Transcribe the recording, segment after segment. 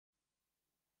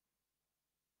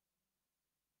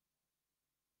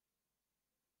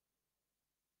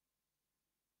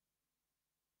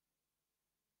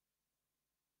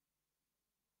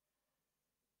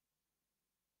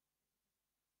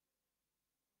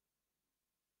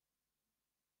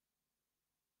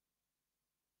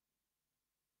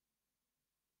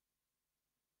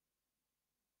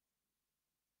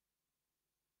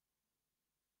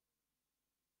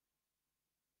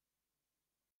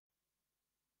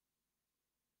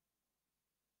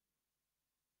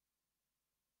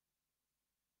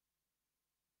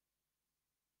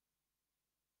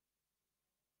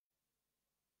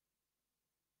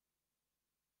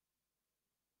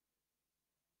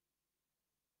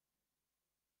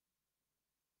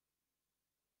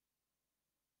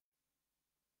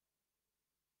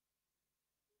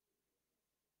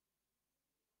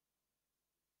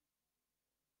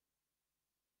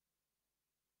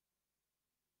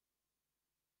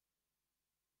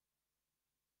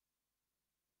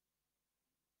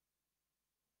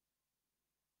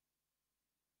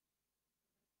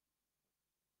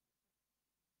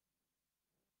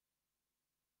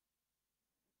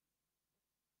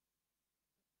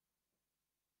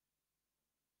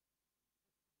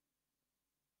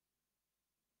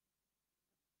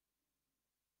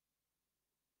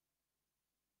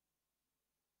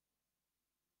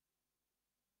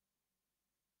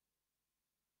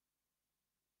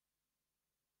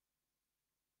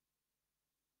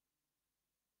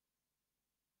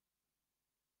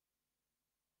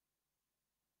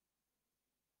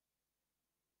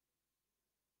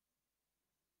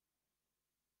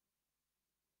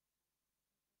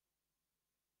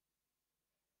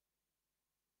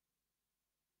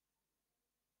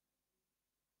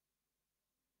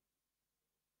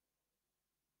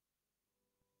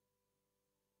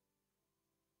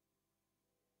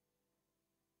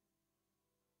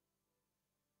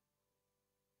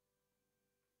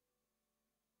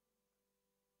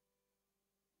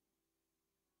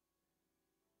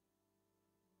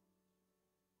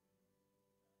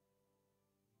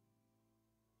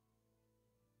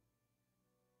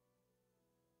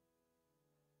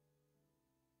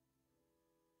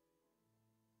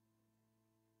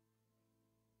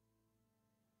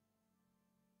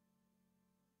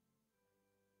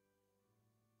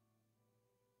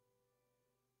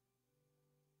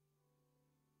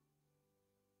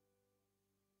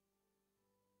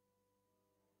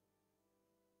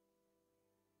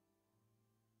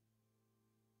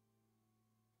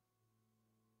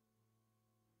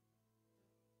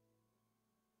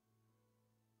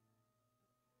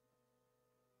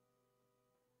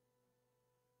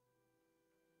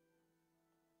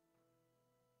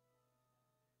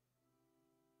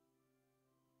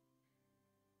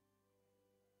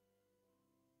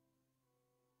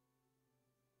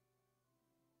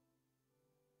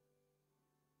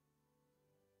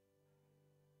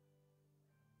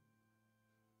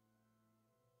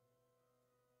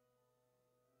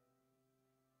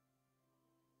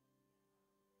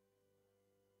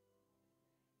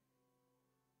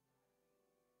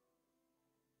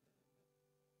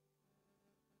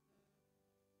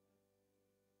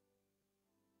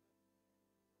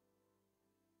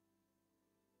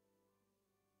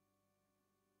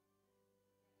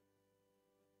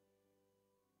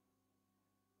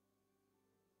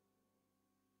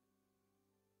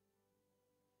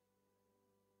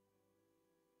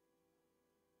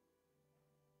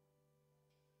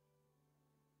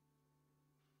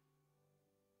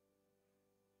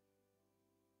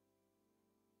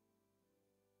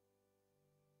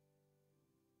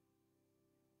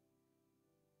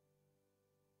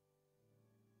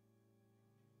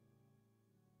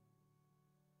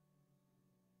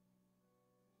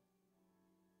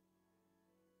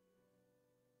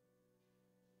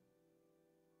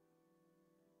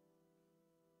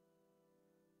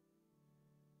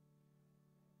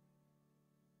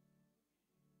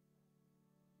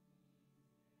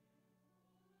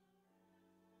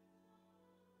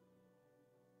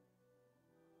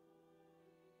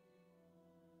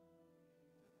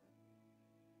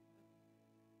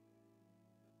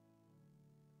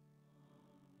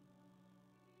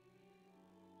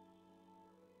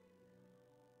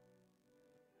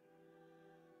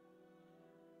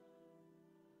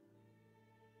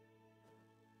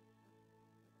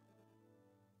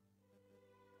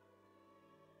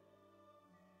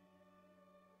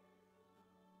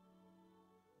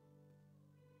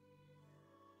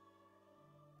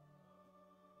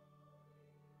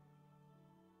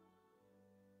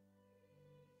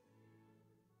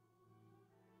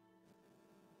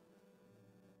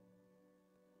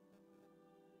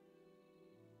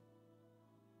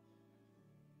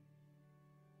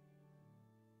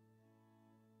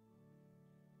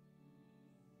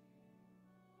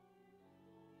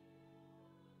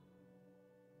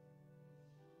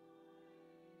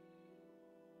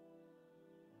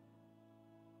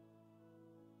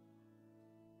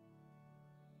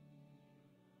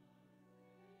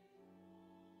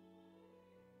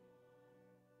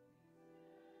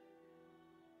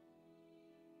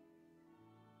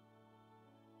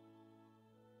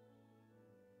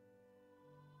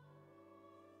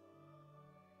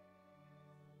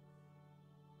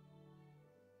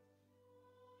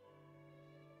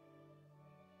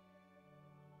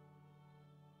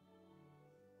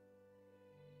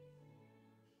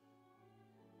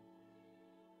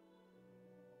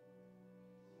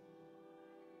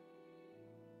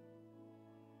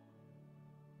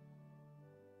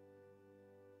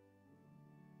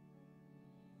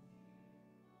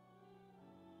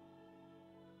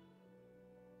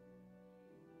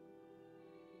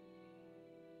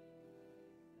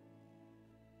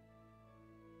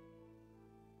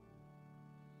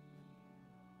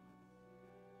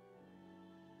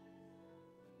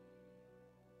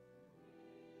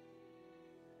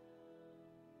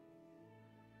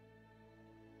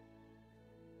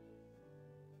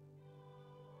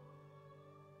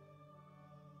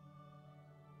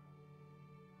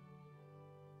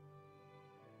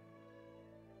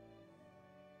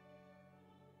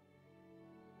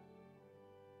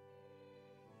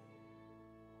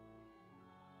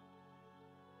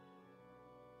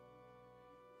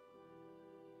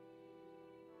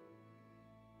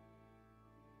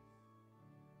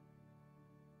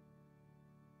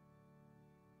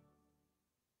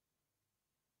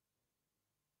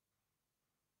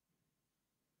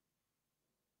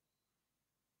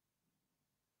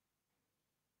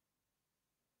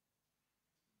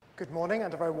Good morning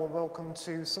and a very warm welcome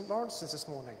to St. Lawrence's this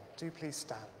morning. Do please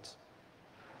stand.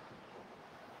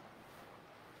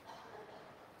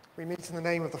 We meet in the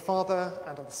name of the Father,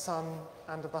 and of the Son,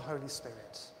 and of the Holy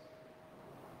Spirit.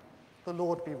 The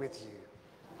Lord be with you.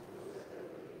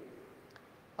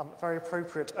 Very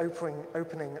appropriate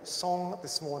opening song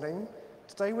this morning.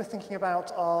 Today we're thinking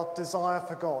about our desire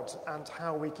for God and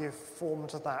how we give form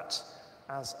to that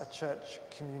as a church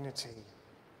community.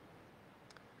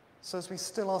 So as we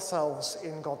still ourselves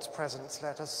in God's presence,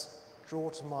 let us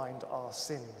draw to mind our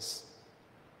sins.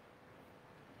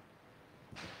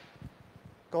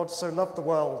 God so loved the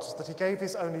world that he gave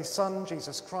his only Son,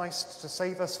 Jesus Christ, to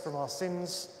save us from our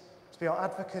sins, to be our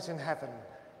advocate in heaven,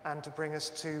 and to bring us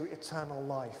to eternal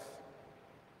life.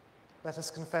 Let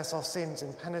us confess our sins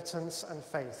in penitence and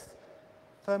faith,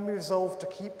 firmly resolved to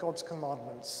keep God's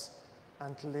commandments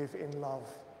and to live in love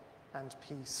and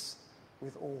peace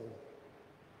with all.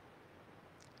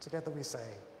 Together we say,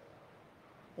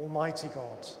 Almighty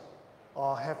God,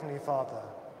 our Heavenly Father,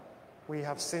 we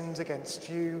have sinned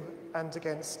against you and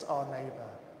against our neighbour,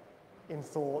 in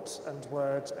thought and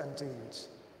word and deed,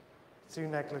 through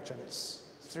negligence,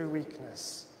 through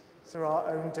weakness, through our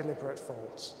own deliberate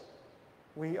fault.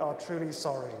 We are truly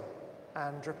sorry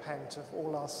and repent of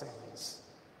all our sins.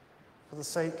 For the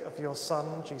sake of your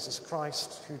Son, Jesus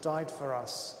Christ, who died for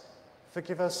us,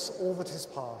 forgive us all that is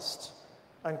past,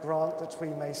 and grant that we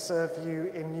may serve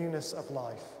you in newness of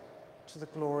life, to the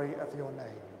glory of your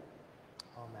name.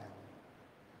 Amen.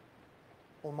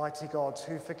 Almighty God,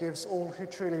 who forgives all who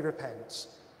truly repent,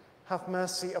 have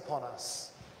mercy upon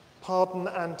us, pardon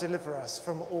and deliver us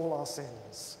from all our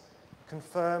sins,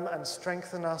 confirm and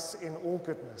strengthen us in all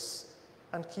goodness,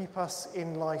 and keep us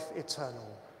in life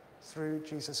eternal, through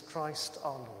Jesus Christ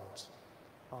our Lord.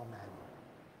 Amen.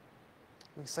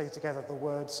 We say together the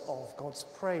words of God's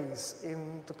praise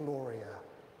in the Gloria.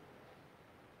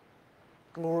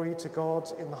 Glory to God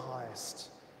in the highest,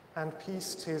 and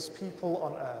peace to his people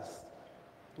on earth.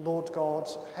 Lord God,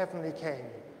 heavenly King,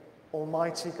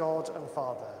 almighty God and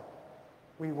Father,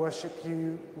 we worship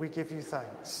you, we give you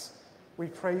thanks. We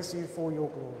praise you for your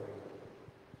glory.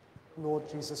 Lord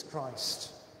Jesus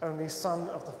Christ, only Son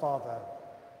of the Father,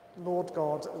 Lord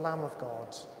God, Lamb of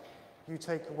God, you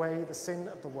take away the sin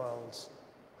of the world.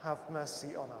 Have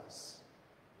mercy on us.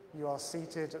 You are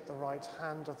seated at the right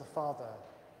hand of the Father.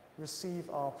 Receive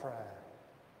our prayer.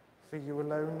 For you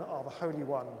alone are the Holy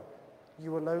One.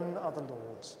 You alone are the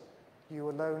Lord. You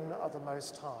alone are the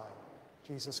Most High,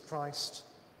 Jesus Christ,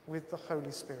 with the Holy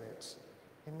Spirit,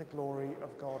 in the glory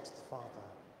of God the Father.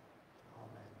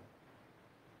 Amen.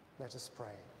 Let us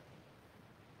pray.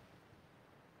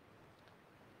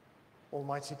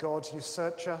 Almighty God, you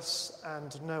search us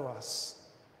and know us.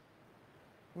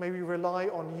 May we rely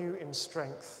on you in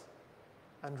strength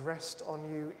and rest on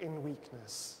you in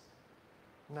weakness,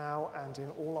 now and in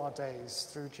all our days,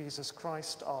 through Jesus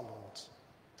Christ our Lord.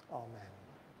 Amen.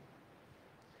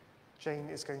 Jane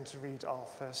is going to read our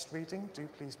first reading. Do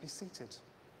please be seated.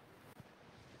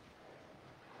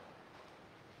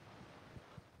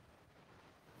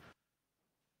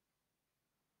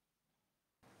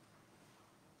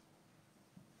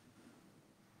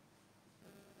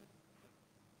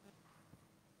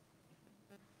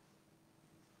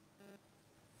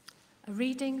 A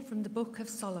reading from the Book of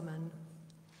Solomon.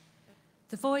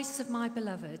 The voice of my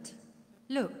beloved.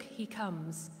 Look, he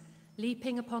comes,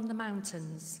 leaping upon the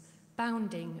mountains,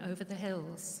 bounding over the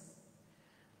hills.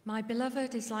 My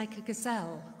beloved is like a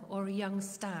gazelle or a young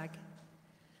stag.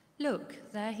 Look,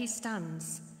 there he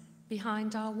stands,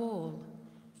 behind our wall,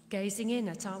 gazing in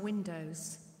at our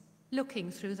windows,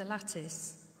 looking through the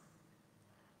lattice.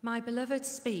 My beloved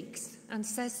speaks and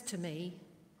says to me,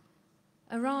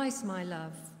 Arise, my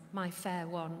love, my fair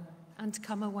one, and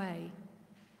come away.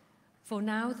 For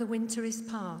now the winter is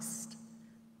past,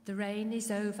 the rain is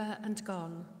over and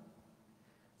gone.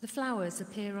 The flowers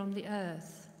appear on the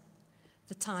earth,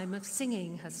 the time of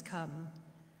singing has come,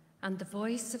 and the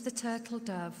voice of the turtle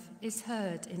dove is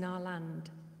heard in our land.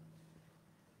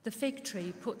 The fig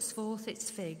tree puts forth its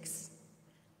figs,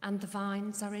 and the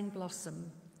vines are in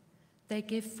blossom. They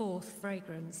give forth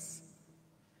fragrance.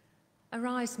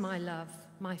 Arise, my love,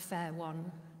 my fair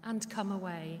one, and come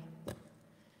away.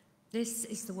 This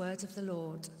is the word of the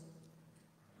Lord.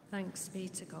 Thanks be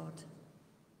to God.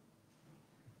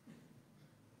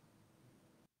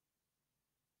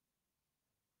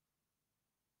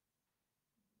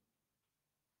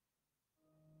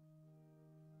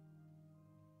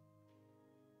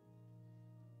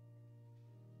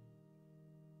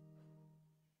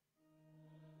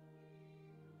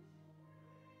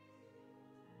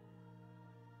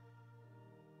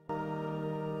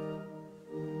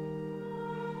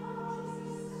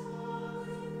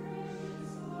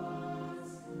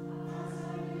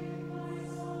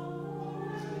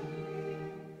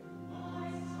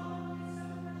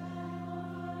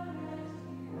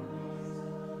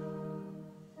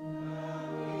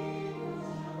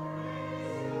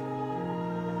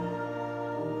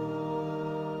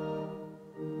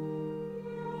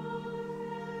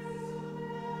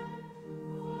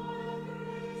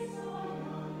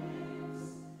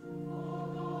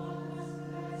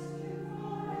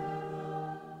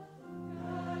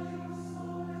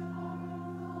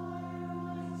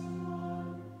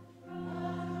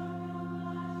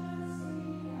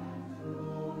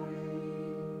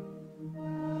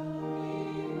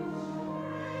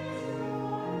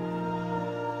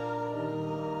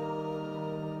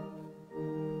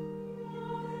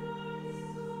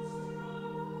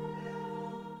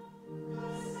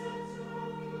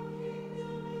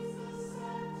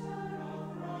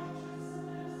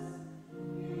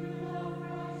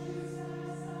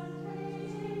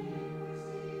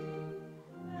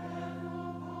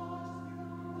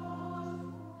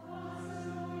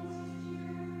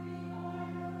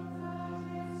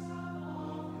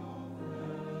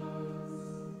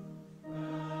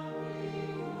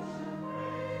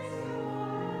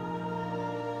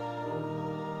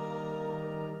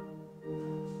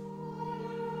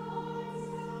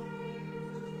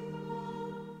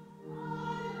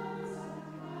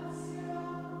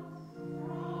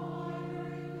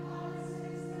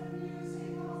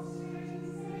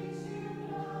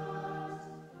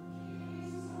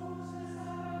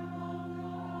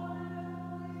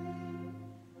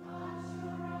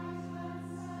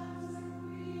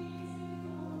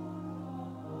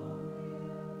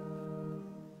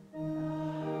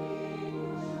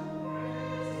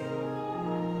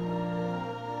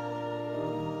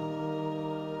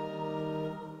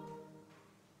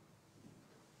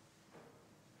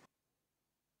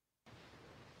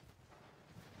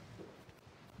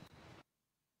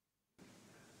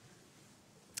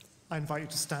 I invite you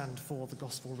to stand for the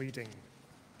Gospel reading.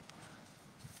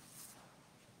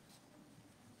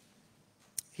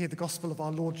 Hear the Gospel of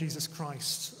our Lord Jesus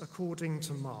Christ according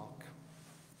to Mark.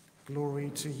 Glory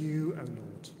to you, O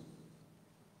Lord.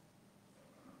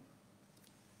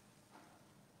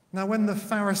 Now when the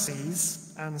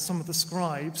Pharisees and some of the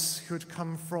scribes who had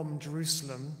come from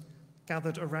Jerusalem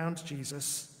gathered around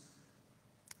Jesus,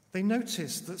 they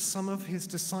noticed that some of his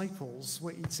disciples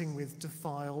were eating with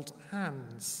defiled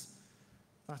hands,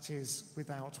 that is,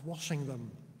 without washing them.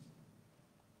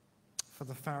 For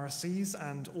the Pharisees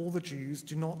and all the Jews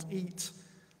do not eat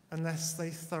unless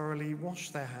they thoroughly wash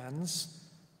their hands,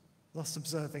 thus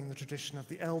observing the tradition of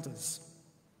the elders.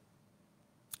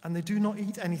 And they do not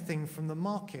eat anything from the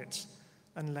market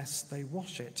unless they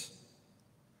wash it.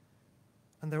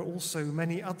 And there are also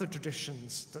many other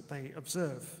traditions that they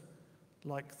observe,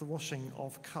 like the washing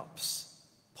of cups,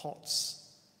 pots,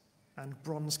 and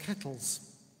bronze kettles.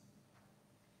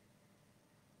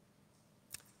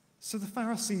 So the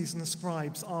Pharisees and the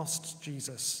scribes asked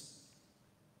Jesus,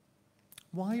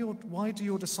 why do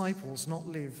your disciples not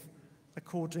live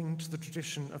according to the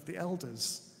tradition of the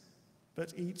elders,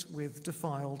 but eat with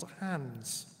defiled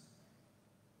hands?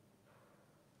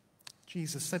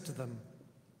 Jesus said to them,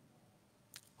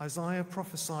 Isaiah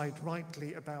prophesied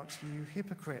rightly about you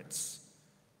hypocrites,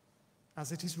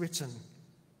 as it is written,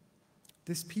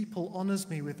 this people honors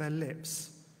me with their lips,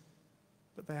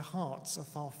 but their hearts are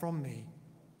far from me.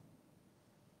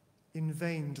 In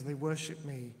vain do they worship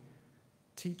me,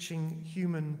 teaching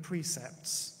human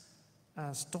precepts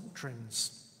as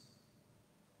doctrines.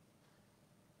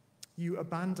 You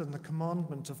abandon the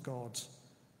commandment of God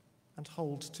and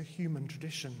hold to human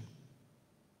tradition.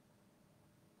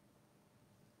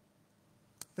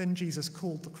 Then Jesus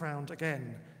called the crowd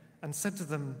again and said to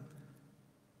them,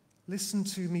 listen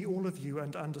to me, all of you,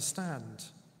 and understand.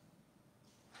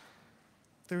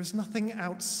 There is nothing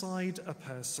outside a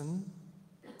person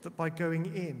that by going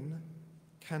in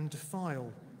can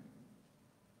defile.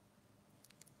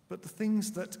 But the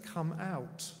things that come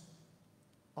out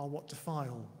are what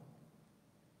defile.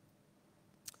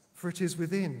 For it is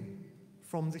within,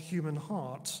 from the human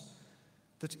heart,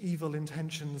 that evil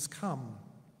intentions come.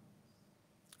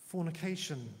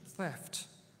 Fornication, theft,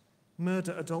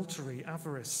 murder, adultery,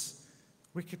 avarice,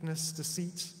 wickedness,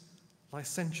 deceit,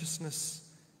 licentiousness,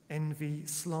 envy,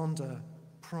 slander,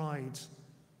 pride,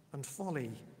 and folly.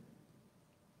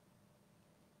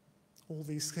 All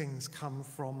these things come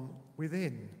from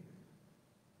within,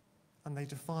 and they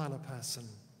defile a person.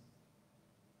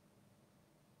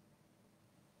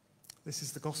 This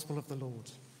is the gospel of the Lord.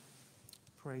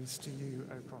 Praise to you,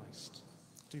 O Christ.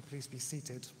 Do please be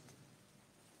seated.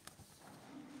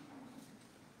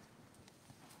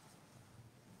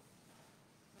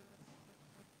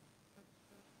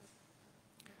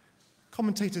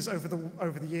 Commentators over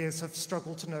the years have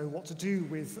struggled to know what to do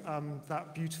with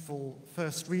that beautiful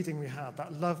first reading we had,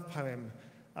 that love poem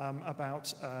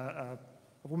about a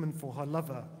woman for her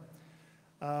lover.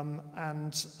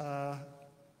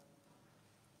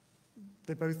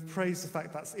 They both praise the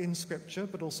fact that's in Scripture,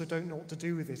 but also don't know what to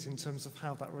do with it in terms of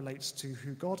how that relates to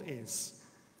who God is.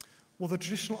 Well, the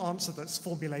traditional answer that's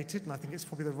formulated, and I think it's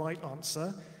probably the right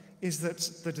answer, is that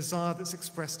the desire that's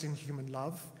expressed in human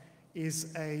love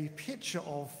is a picture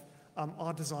of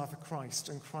our desire for Christ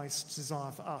and Christ's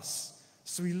desire for us.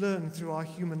 So we learn through our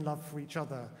human love for each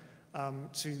other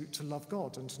to love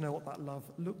God and to know what that love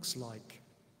looks like.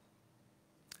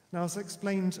 Now, as I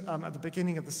explained at the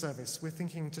beginning of the service, we're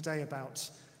thinking today about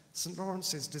St.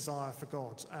 Lawrence's desire for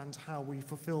God and how we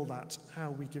fulfill that,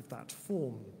 how we give that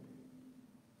form.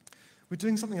 We're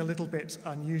doing something a little bit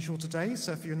unusual today,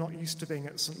 so if you're not used to being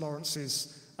at St.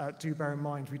 Lawrence's, do bear in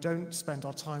mind we don't spend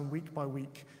our time week by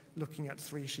week looking at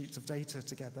 3 sheets of data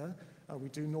together. We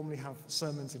do normally have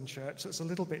sermons in church, so it's a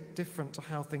little bit different to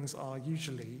how things are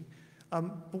usually.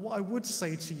 But what I would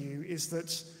say to you is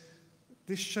that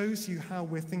this shows you how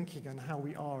we're thinking and how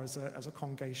we are as a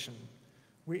congregation.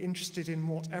 We're interested in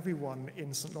what everyone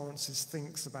in St. Lawrence's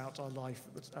thinks about our life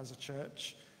as a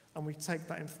church, and we take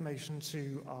that information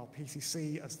to our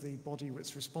PCC as the body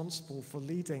that's responsible for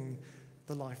leading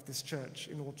the life of this church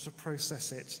in order to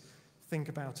process it, think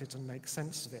about it, and make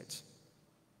sense of it.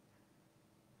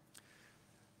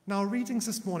 Now, our readings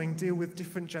this morning deal with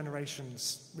different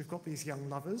generations. We've got these young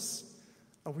lovers.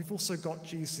 We've also got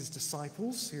Jesus'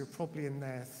 disciples, who are probably in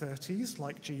their 30s,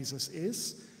 like Jesus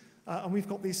is. And we've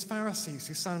got these Pharisees,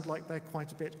 who sound like they're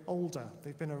quite a bit older.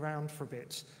 They've been around for a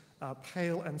bit,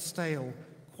 pale and stale,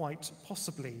 quite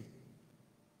possibly.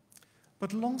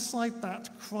 But alongside that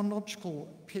chronological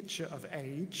picture of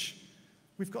age,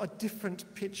 we've got a different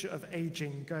picture of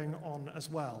aging going on as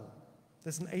well.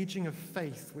 there's an aging of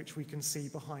faith which we can see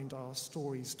behind our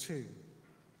stories too.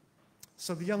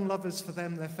 So the young lovers, for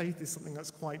them, their faith is something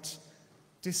that's quite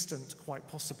distant, quite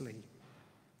possibly.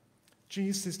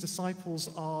 Jesus' disciples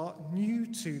are new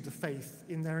to the faith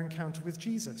in their encounter with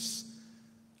Jesus,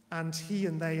 and he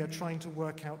and they are trying to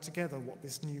work out together what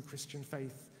this new Christian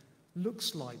faith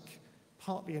looks like,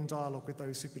 partly in dialogue with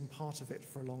those who've been part of it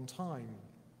for a long time.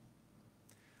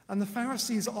 And the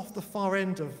Pharisees are off the far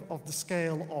end of the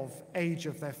scale of age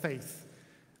of their faith.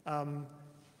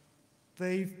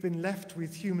 They've been left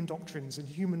with human doctrines and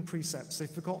human precepts. They've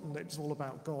forgotten that it's all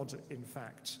about God, in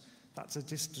fact. That's a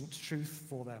distant truth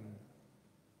for them.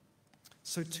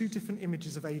 So two different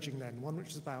images of aging then, one which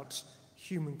is about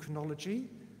human chronology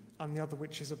and the other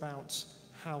which is about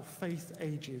how faith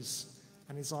ages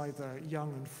and is either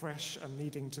young and fresh and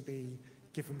needing to be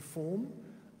given form,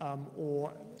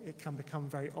 or it can become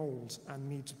very old and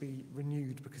need to be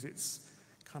renewed because it's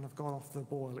kind of gone off the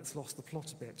boil, it's lost the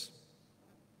plot a bit.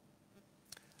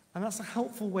 And that's a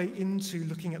helpful way into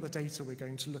looking at the data we're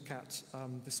going to look at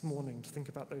this morning, to think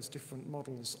about those different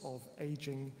models of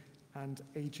aging and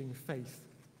aging faith.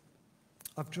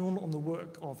 I've drawn on the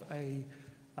work of a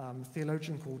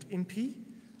theologian called Impey,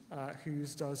 who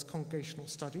does congregational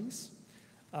studies,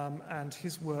 and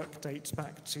his work dates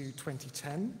back to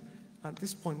 2010. At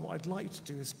this point, what I'd like to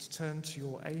do is to turn to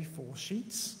your A4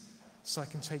 sheets so I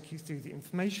can take you through the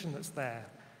information that's there.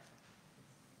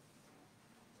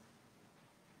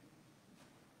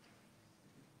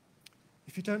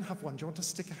 If you don't have one, do you want to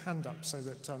stick a hand up so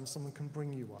that someone can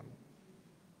bring you one?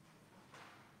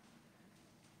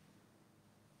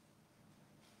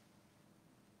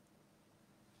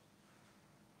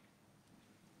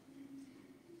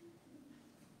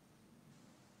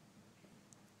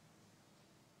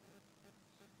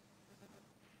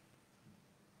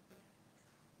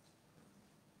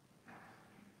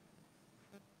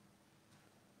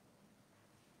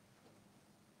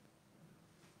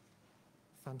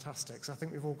 Fantastic. So I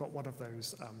think we've all got one of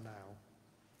those now.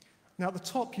 Now at the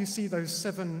top you see those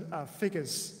 7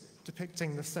 figures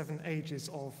depicting the 7 ages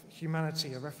of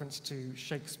humanity, a reference to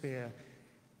Shakespeare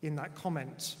in that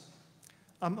comment.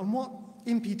 And what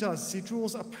Impey does is he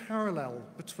draws a parallel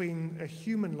between a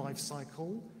human life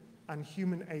cycle and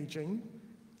human aging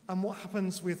and what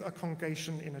happens with a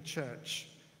congregation in a church,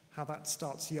 how that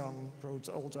starts young, grows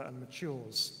older and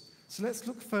matures. So let's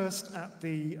look first at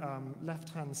the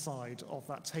left-hand side of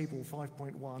that table,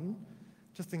 5.1,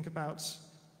 to think about,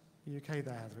 are you okay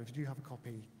there, Heather? Do you have a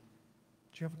copy? Do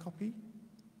you have a copy? Do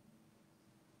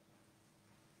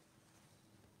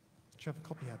you have a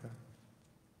copy, Heather?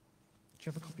 Do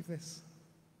you have a copy of this?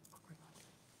 Oh, great.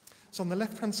 So on the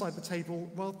left-hand side of the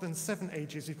table, rather than 7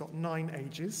 ages, we've got 9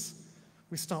 ages.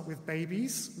 We start with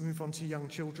babies, we move on to young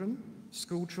children,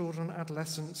 school children,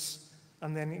 adolescents,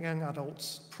 and then young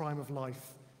adults, prime of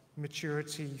life,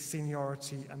 maturity,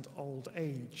 seniority, and old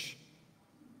age.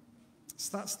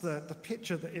 So that's the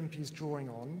picture that Impey's drawing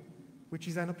on, which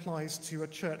he then applies to a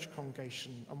church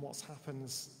congregation and what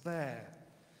happens there.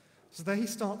 So there he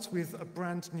starts with a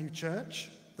brand new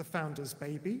church, the founder's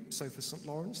baby. So for St.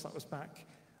 Lawrence, that was back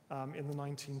in the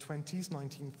 1920s,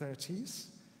 1930s.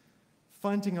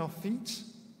 Finding our feet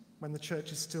when the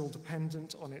church is still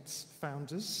dependent on its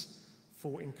founders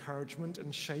for encouragement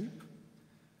and shape,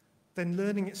 then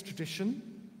learning its tradition,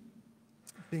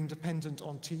 being dependent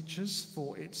on teachers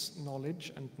for its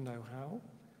knowledge and know-how,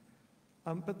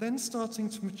 but then starting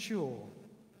to mature,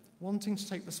 wanting to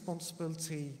take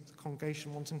responsibility, the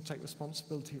congregation wanting to take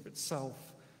responsibility of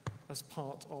itself as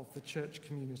part of the church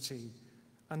community,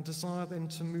 and desire then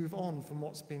to move on from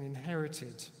what's been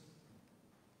inherited.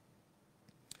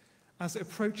 As it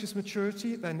approaches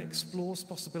maturity, it then explores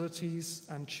possibilities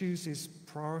and chooses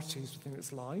priorities within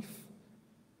its life.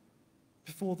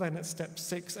 Before then, at step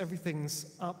 6, everything's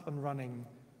up and running,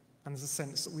 and there's a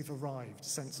sense that we've arrived, a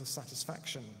sense of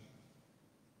satisfaction.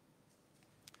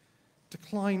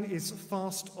 Decline is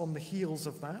fast on the heels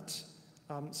of that.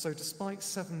 So despite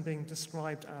 7 being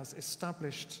described as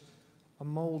established, a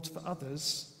mould for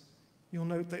others, you'll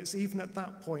note that it's even at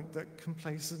that point that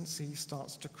complacency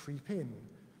starts to creep in.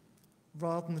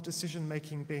 Rather than the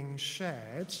decision-making being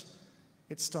shared,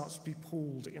 it starts to be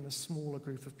pooled in a smaller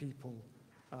group of people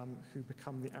who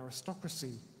become the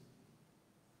aristocracy.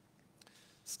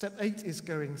 Step 8 is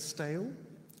going stale,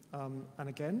 and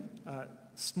again,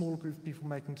 small group of people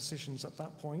making decisions at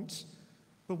that point.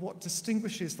 But what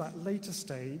distinguishes that later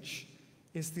stage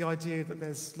is the idea that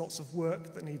there's lots of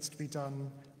work that needs to be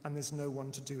done and there's no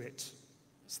one to do it.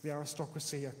 So the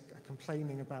aristocracy are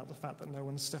complaining about the fact that no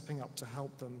one's stepping up to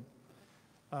help them.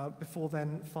 Before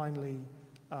then, finally,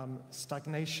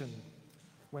 stagnation.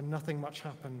 when nothing much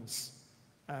happens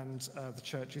and the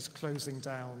church is closing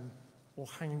down or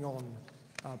hanging on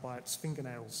by its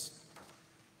fingernails.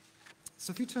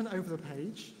 So if you turn over the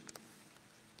page,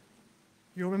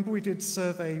 you'll remember we did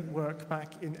survey work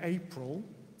back in April,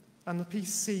 and the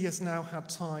PC has now had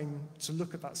time to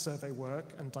look at that survey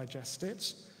work and digest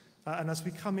it. And as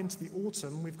we come into the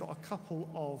autumn, we've got a couple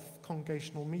of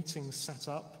congregational meetings set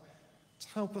up to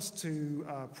help us to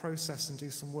process and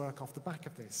do some work off the back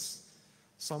of this.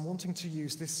 So I'm wanting to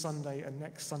use this Sunday and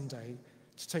next Sunday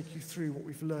to take you through what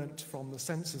we've learnt from the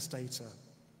census data.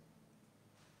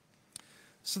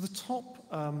 So the top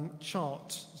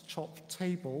top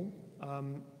table,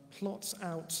 plots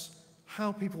out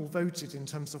how people voted in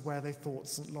terms of where they thought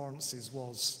St. Lawrence's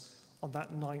was on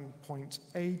that 9-point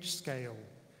age scale,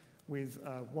 with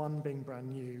 1 being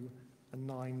brand new and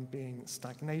 9 being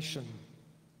stagnation.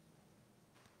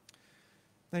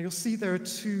 Now you'll see there are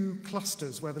 2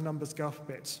 clusters where the numbers go up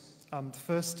a bit. The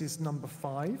first is number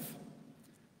 5,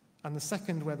 and the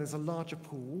second, where there's a larger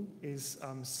pool, is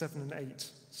 7 and 8,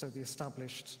 so the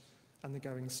established and the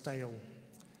going stale.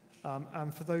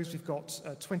 And for those, we've got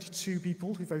 22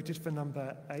 people who voted for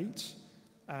number 8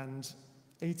 and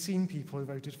 18 people who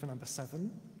voted for number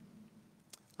 7.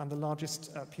 And the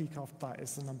largest peak after that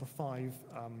is the number 5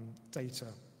 data,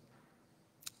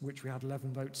 which we had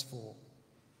 11 votes for.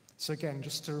 So again,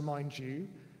 just to remind you,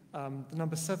 the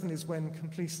number 7 is when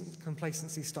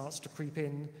complacency starts to creep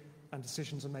in and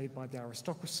decisions are made by the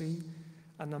aristocracy.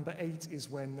 And number 8 is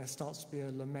when there starts to be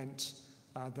a lament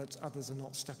that others are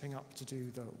not stepping up to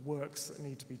do the works that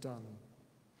need to be done.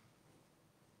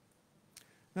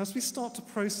 Now, as we start to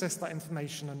process that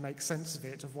information and make sense of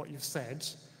it, of what you've said,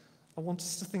 I want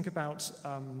us to think about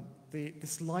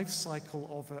this life cycle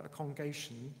of a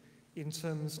congregation in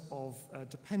terms of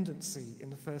dependency in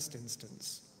the first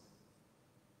instance.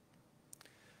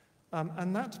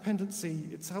 And that dependency,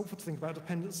 it's helpful to think about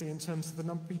dependency in terms of the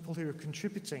number of people who are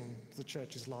contributing to the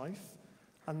church's life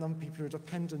and the number of people who are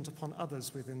dependent upon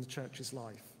others within the church's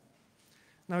life.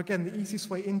 Now again, the easiest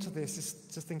way into this is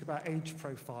to think about age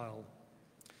profile.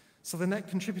 So the net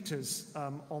contributors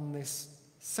on this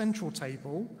central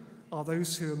table are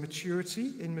those who are in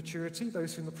maturity,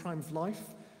 those who are in the prime of life,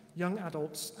 young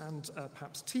adults and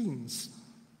perhaps teens.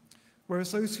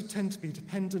 Whereas those who tend to be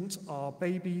dependent are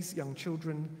babies, young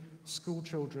children, school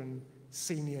children,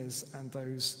 seniors, and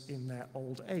those in their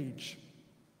old age.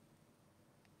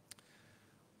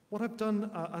 What I've done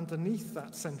underneath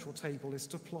that central table is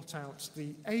to plot out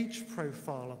the age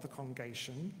profile of the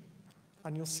congregation,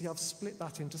 and you'll see I've split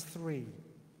that into 3.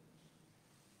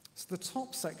 So the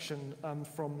top section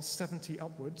from 70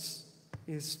 upwards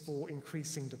is for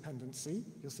increasing dependency.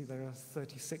 You'll see there are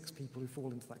 36 people who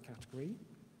fall into that category.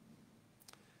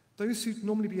 Those who'd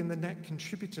normally be in the net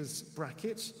contributors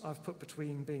bracket, I've put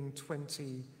between being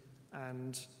 20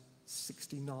 and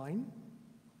 69.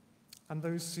 And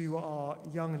those who are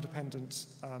young and dependent,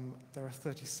 there are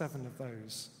 37 of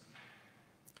those.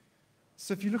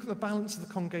 So if you look at the balance of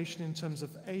the congregation in terms of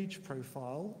age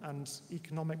profile and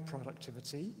economic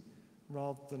productivity,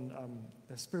 rather than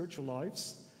their spiritual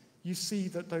lives, you see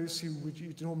that those who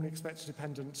you'd normally expect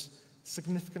dependent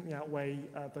significantly outweigh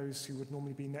those who would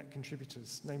normally be net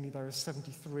contributors. Namely, there are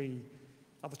 73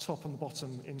 at the top and the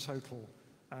bottom in total,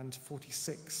 and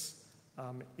 46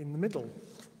 in the middle.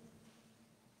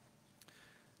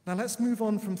 Now let's move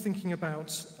on from thinking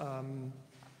about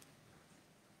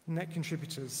net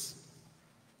contributors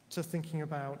to thinking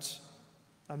about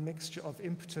a mixture of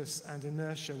impetus and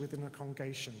inertia within a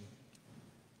congregation.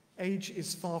 Age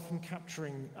is far from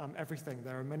capturing everything.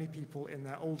 There are many people in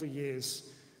their older years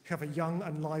who have a young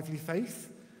and lively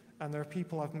faith, and there are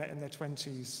people I've met in their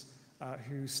 20s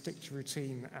who stick to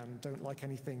routine and don't like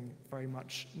anything very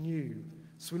much new.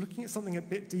 So we're looking at something a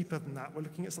bit deeper than that. We're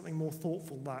looking at something more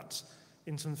thoughtful than that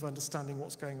in terms of understanding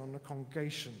what's going on in a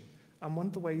congregation. And one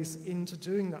of the ways into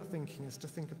doing that thinking is to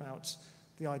think about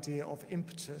the idea of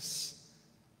impetus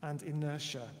and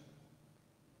inertia.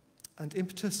 And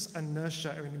impetus and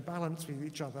inertia are in balance with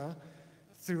each other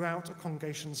throughout a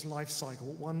congregation's life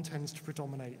cycle. One tends to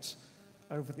predominate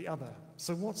over the other.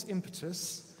 So what's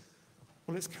impetus?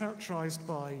 Well, it's characterized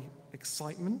by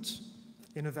excitement,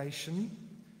 innovation,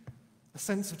 a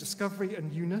sense of discovery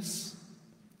and newness,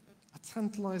 a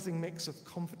tantalizing mix of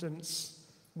confidence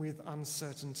with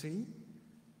uncertainty.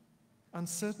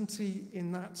 Uncertainty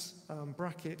in that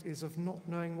bracket is of not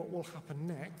knowing what will happen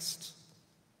next,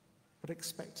 but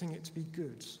expecting it to be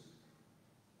good.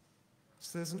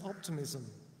 So there's an optimism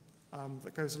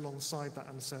that goes alongside that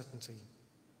uncertainty.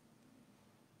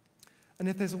 And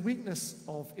if there's a weakness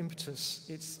of impetus,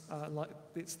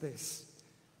 it's this.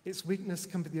 Its weakness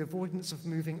can be the avoidance of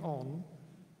moving on,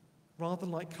 rather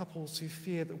like couples who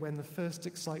fear that when the first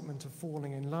excitement of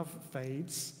falling in love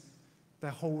fades,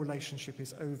 their whole relationship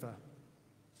is over.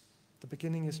 The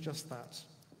beginning is just that,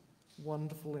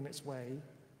 wonderful in its way,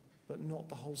 but not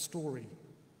the whole story.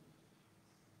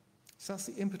 So that's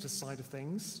the impetus side of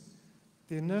things.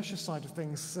 The inertia side of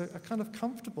things is a kind of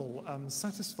comfortable,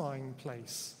 satisfying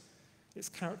place. It's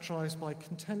characterized by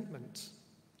contentment,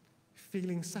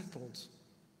 feeling settled,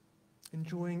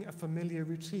 enjoying a familiar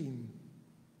routine.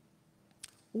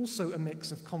 Also a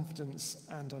mix of confidence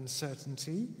and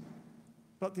uncertainty,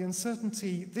 but the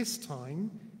uncertainty this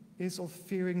time is of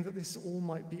fearing that this all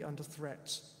might be under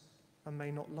threat and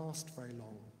may not last very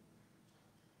long.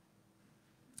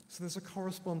 So there's a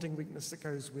corresponding weakness that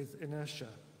goes with inertia,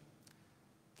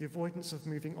 the avoidance of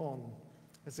moving on,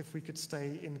 as if we could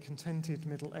stay in contented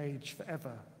middle age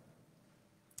forever.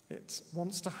 It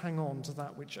wants to hang on to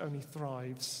that which only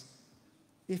thrives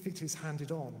if it is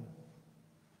handed on.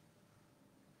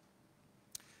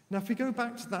 Now, if we go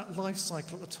back to that life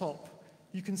cycle at the top,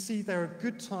 you can see there are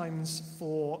good times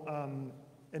for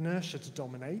inertia to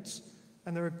dominate,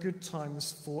 and there are good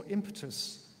times for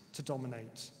impetus to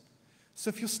dominate. So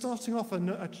if you're starting off a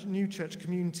new church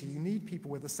community, you need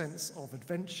people with a sense of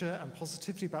adventure and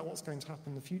positivity about what's going to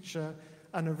happen in the future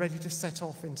and are ready to set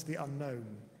off into the unknown.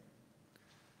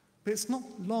 But it's not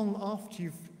long after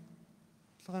you've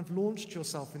kind of launched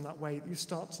yourself in that way that you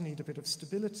start to need a bit of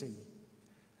stability.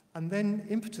 And then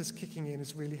impetus kicking in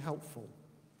is really helpful.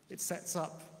 It sets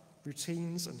up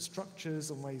routines and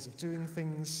structures and ways of doing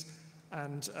things,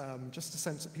 and just a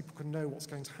sense that people can know what's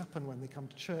going to happen when they come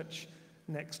to church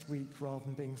next week rather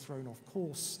than being thrown off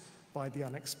course by the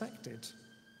unexpected.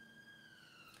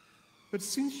 But as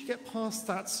soon as you get past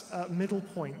that middle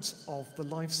point of the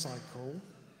life cycle,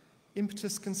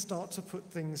 impetus can start to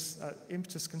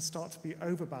be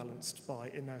overbalanced by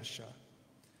inertia.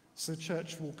 So the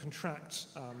church will contract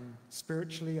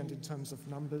spiritually and in terms of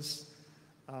numbers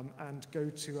and go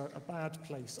to a bad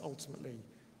place ultimately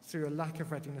through a lack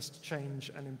of readiness to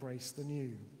change and embrace the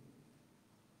new.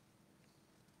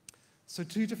 So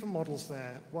two different models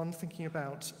there, one thinking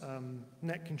about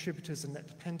net contributors and net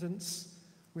dependents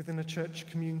within a church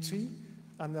community,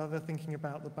 and the other thinking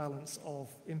about the balance of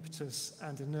impetus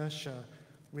and inertia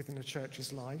within a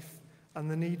church's life, and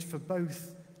the need for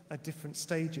both at different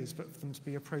stages, but for them to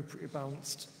be appropriately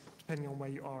balanced depending on where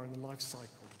you are in the life cycle.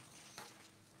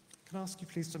 Can I ask you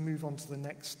please to move on to the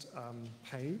next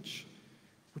page,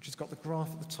 which has got the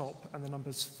graph at the top and the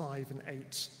numbers 5 and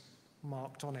 8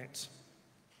 marked on it.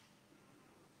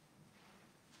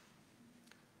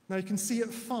 Now you can see at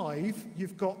 5,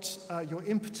 you've got your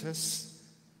impetus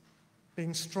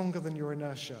being stronger than your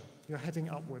inertia. You're heading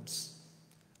upwards.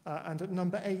 And at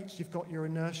number 8, you've got your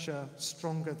inertia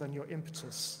stronger than your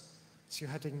impetus. So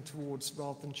you're heading towards,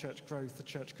 rather than church growth, the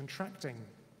church contracting.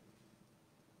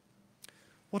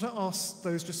 What I asked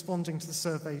those responding to the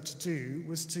survey to do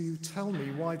was to tell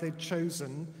me why they'd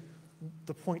chosen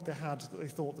the point they had that they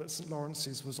thought that St.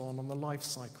 Lawrence's was on the life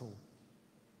cycle.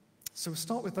 So we'll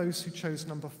start with those who chose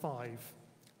number 5,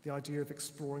 the idea of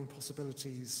exploring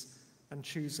possibilities and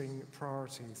choosing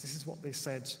priorities. This is what they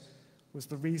said was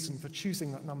the reason for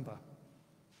choosing that number.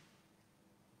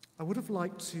 I would have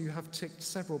liked to have ticked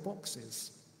several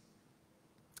boxes.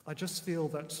 I just feel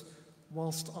that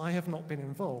whilst I have not been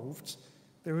involved,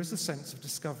 there is a sense of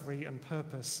discovery and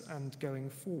purpose and going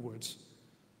forward.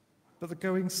 But the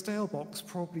going stale box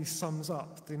probably sums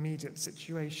up the immediate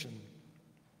situation.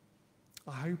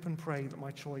 I hope and pray that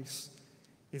my choice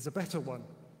is a better one.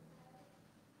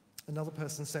 Another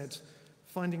person said,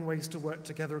 finding ways to work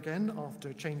together again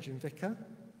after changing vicar.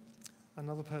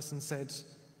 Another person said,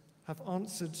 have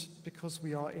answered because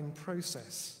we are in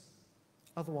process.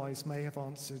 Otherwise may have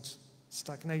answered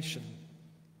stagnation.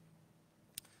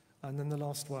 And then the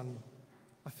last one,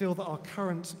 I feel that our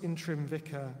current interim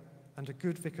vicar and a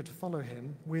good vicar to follow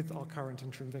him, with our current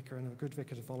interim vicar and a good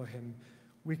vicar to follow him,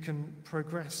 we can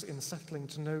progress in settling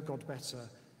to know God better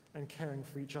and caring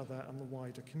for each other and the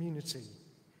wider community.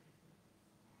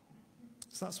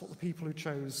 So that's what the people who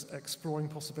chose exploring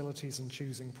possibilities and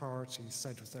choosing priorities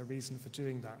said was their reason for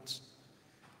doing that.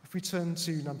 If we turn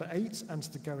to number 8 and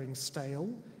to the going stale,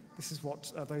 this is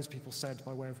what those people said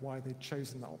by way of why they'd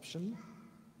chosen that option.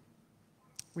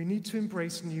 We need to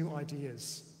embrace new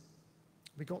ideas.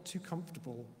 We got too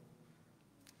comfortable.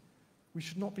 We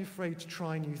should not be afraid to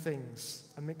try new things.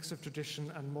 A mix of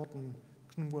tradition and modern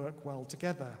can work well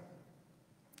together.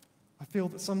 I feel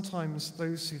that sometimes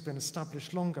those who've been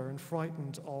established longer and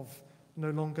frightened of no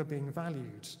longer being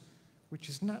valued, which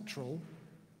is natural,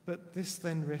 but this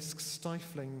then risks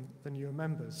stifling the newer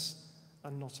members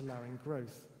and not allowing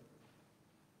growth.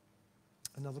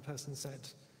 Another person said,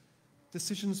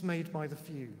 decisions made by the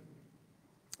few.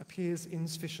 Appears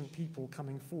insufficient people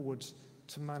coming forward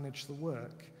to manage the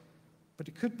work, but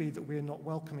it could be that we're not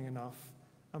welcoming enough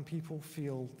and people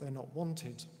feel they're not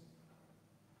wanted.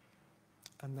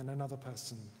 And then another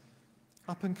person,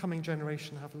 up-and-coming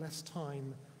generation have less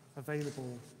time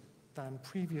available than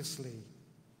previously.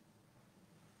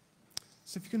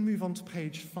 So if you can move on to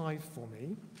page 5 for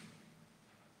me.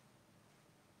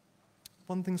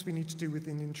 One of the things we need to do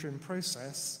within the interim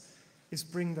process is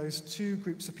bring those two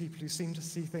groups of people who seem to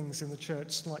see things in the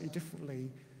church slightly differently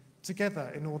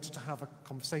together in order to have a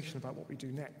conversation about what we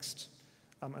do next.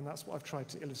 And that's what I've tried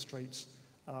to illustrate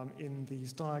in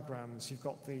these diagrams. You've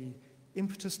got the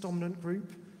impetus dominant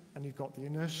group, and you've got the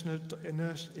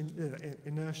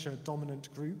inertia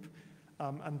dominant group,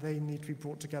 and they need to be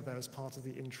brought together as part of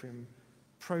the interim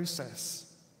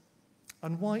process.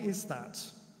 And why is that?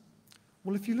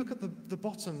 Well, if you look at the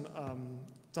bottom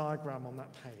diagram on that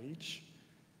page,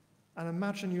 and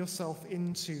imagine yourself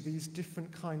into these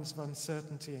different kinds of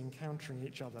uncertainty encountering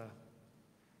each other.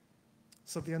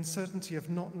 So the uncertainty of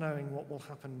not knowing what will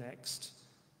happen next,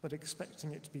 but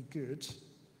expecting it to be good,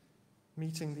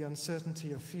 meeting the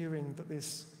uncertainty of fearing that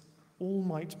this all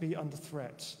might be under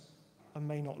threat and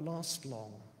may not last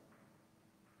long.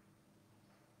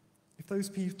 If those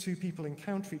two people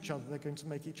encounter each other, they're going to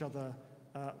make each other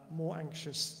more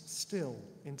anxious still.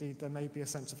 Indeed, there may be a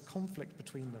sense of conflict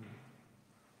between them.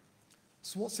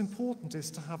 So what's important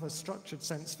is to have a structured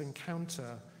sense of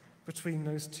encounter between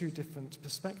those two different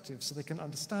perspectives so they can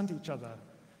understand each other,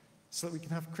 so that we can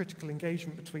have critical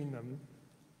engagement between them,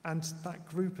 and that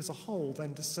group as a whole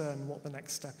then discern what the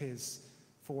next step is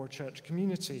for a church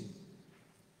community.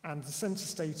 And the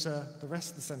census data, the rest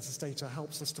of the census data,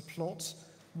 helps us to plot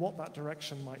what that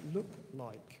direction might look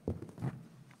like.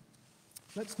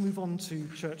 Let's move on to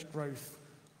church growth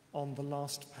on the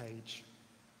last page.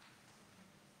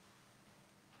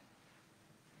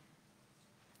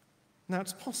 Now,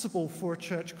 it's possible for a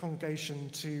church congregation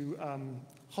to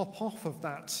hop off of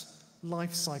that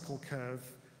life cycle curve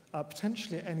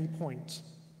potentially at any point.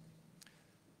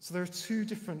 So there are two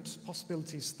different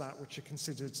possibilities to that which are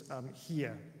considered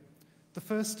here. The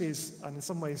first is, and in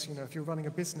some ways, if you're running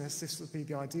a business, this would be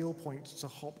the ideal point to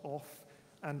hop off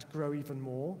and grow even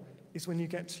more, is when you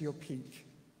get to your peak.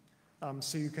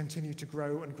 So you continue to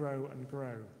grow and grow and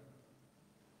grow.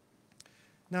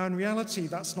 Now, in reality,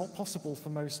 that's not possible for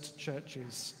most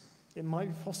churches. It might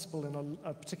be possible in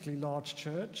a particularly large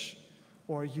church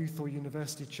or a youth or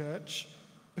university church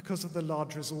because of the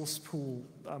large resource pool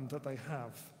that they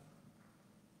have.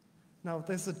 Now,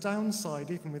 there's a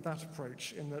downside even with that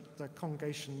approach in that the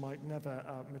congregation might never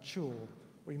mature,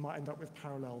 or you might end up with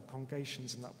parallel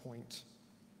congregations in that point.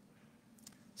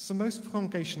 So most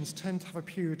congregations tend to have a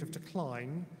period of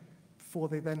decline before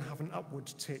they then have an upward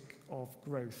tick of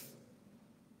growth.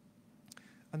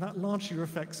 And that largely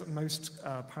reflects that most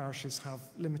parishes have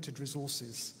limited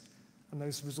resources, and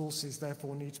those resources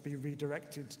therefore need to be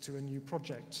redirected to a new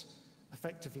project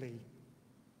effectively.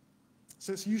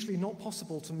 So it's usually not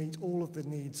possible to meet all of the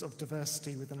needs of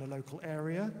diversity within a local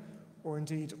area, or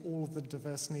indeed all of the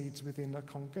diverse needs within a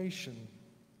congregation.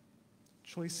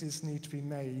 Choices need to be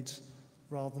made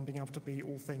rather than being able to be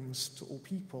all things to all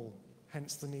people,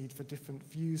 hence the need for different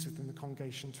views within the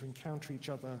congregation to encounter each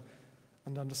other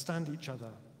and understand each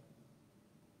other.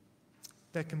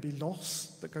 There can be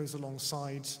loss that goes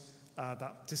alongside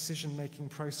that decision-making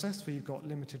process where you've got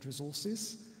limited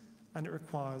resources, and it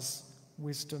requires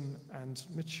wisdom and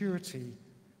maturity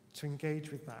to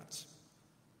engage with that.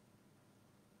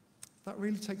 That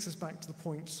really takes us back to the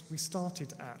point we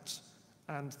started at,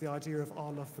 and the idea of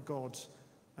our love for God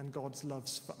and God's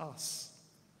loves for us.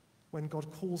 When God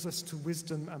calls us to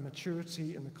wisdom and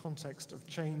maturity in the context of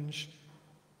change,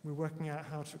 we're working out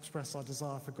how to express our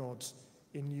desire for God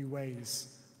in new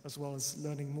ways, as well as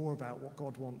learning more about what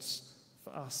God wants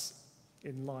for us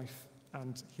in life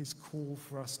and his call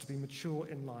for us to be mature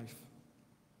in life.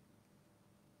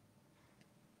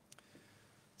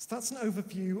 So that's an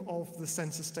overview of the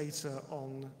census data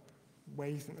on where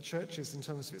you think the church is in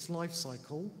terms of its life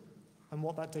cycle and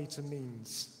what that data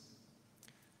means.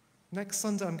 Next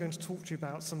Sunday, I'm going to talk to you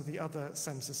about some of the other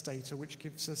census data, which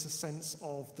gives us a sense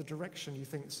of the direction you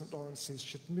think St. Lawrence's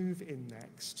should move in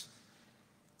next,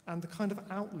 and the kind of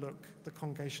outlook the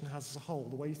congregation has as a whole,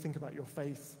 the way you think about your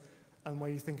faith and the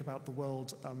way you think about the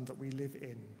world that we live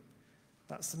in.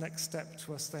 That's the next step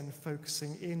to us then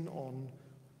focusing in on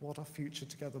what our future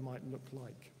together might look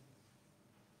like.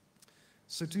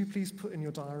 So do please put in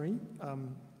your diary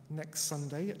next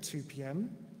Sunday at 2 p.m.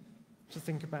 to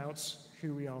think about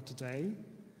who we are today.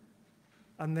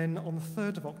 And then on the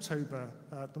 3rd of October,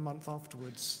 the month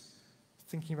afterwards,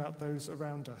 thinking about those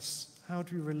around us. How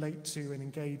do we relate to and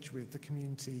engage with the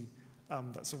community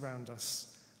that's around us?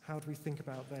 How do we think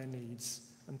about their needs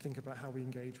and think about how we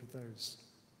engage with those?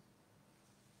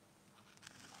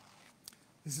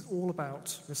 This is all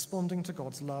about responding to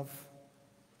God's love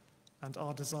and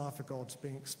our desire for God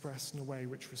being expressed in a way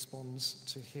which responds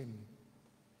to him.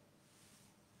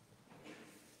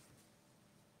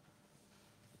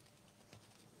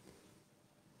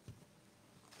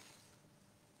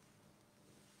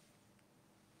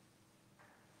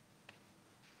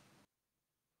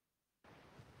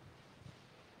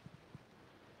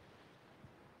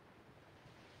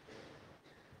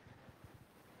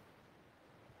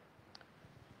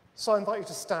 So I invite you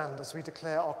to stand as we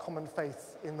declare our common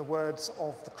faith in the words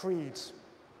of the Creed.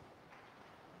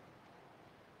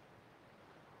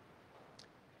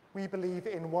 We believe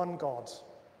in one God,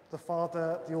 the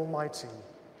Father, the Almighty,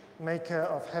 maker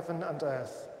of heaven and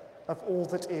earth, of all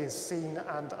that is seen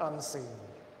and unseen.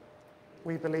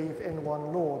 We believe in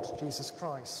one Lord, Jesus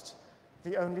Christ,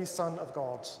 the only Son of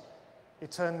God,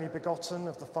 eternally begotten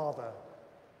of the Father,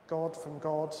 God from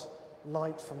God,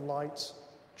 light from light,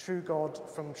 true God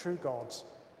from true God,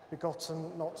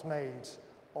 begotten, not made,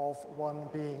 of one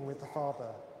being with the Father.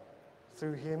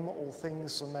 Through him all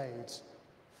things were made.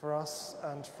 For us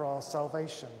and for our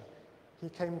salvation, he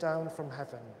came down from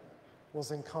heaven, was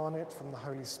incarnate from the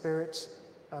Holy Spirit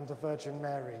and the Virgin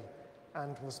Mary,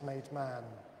 and was made man.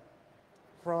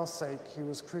 For our sake, he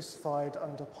was crucified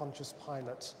under Pontius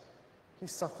Pilate. He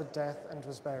suffered death and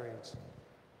was buried.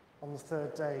 On the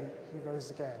third day, he rose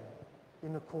again,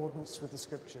 in accordance with the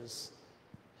Scriptures.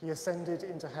 He ascended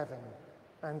into heaven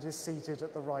and is seated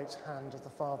at the right hand of the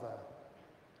Father.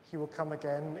 He will come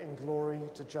again in glory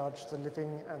to judge the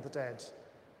living and the dead,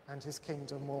 and his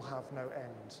kingdom will have no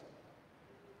end.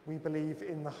 We believe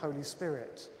in the Holy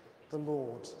Spirit, the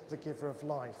Lord, the giver of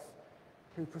life,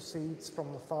 who proceeds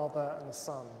from the Father and the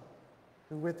Son,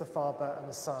 who with the Father and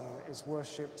the Son is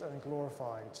worshipped and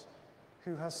glorified,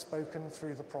 who has spoken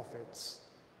through the prophets.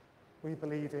 We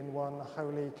believe in one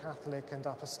holy, Catholic and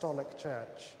Apostolic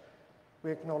Church.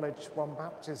 We acknowledge one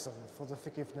baptism for the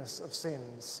forgiveness of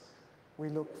sins. We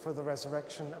look for the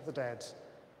resurrection of the dead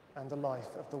and the life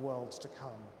of the world to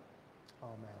come.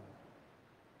 Amen.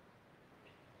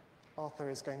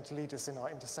 Arthur is going to lead us in our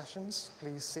intercessions.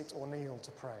 Please sit or kneel to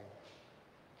pray.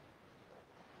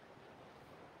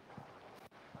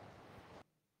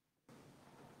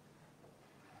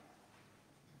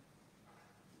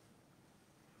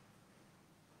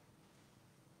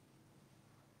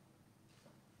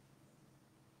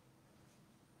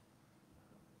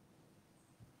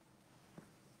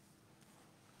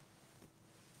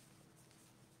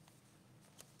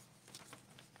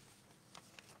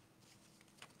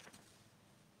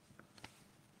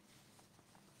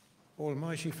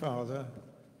 Almighty Father,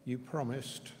 you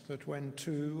promised that when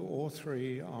 2 or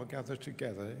 3 are gathered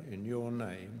together in your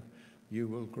name, you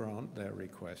will grant their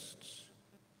requests.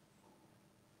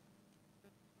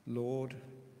 Lord,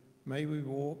 may we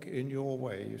walk in your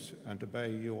ways and obey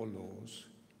your laws.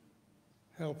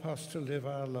 Help us to live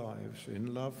our lives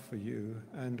in love for you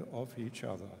and of each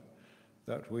other,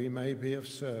 that we may be of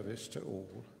service to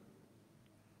all.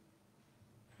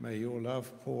 May your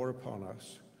love pour upon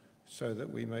us, so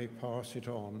that we may pass it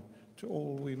on to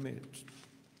all we meet,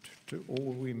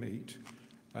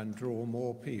 and draw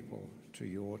more people to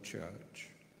your church.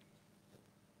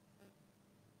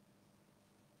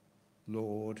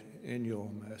 Lord, in your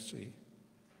mercy,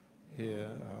 hear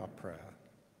our prayer.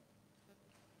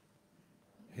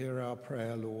 Hear our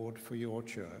prayer, Lord, for your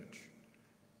church.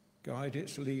 Guide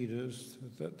its leaders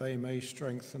that they may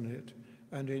strengthen it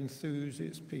and enthuse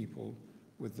its people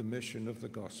with the mission of the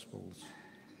Gospels.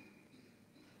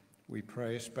 We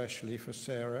pray especially for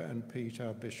Sarah and Pete,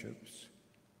 our bishops,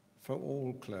 for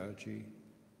all clergy,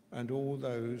 and all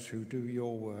those who do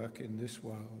your work in this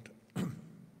world.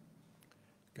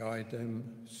 Guide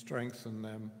them, strengthen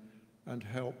them, and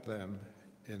help them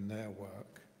in their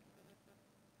work.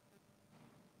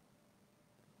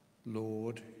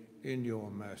 Lord, in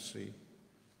your mercy,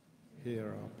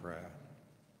 hear our prayer.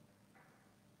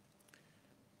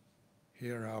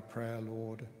 Hear our prayer,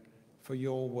 Lord, for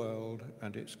your world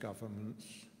and its governments.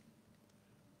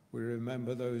 We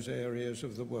remember those areas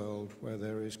of the world where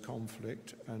there is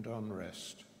conflict and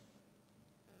unrest.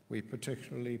 We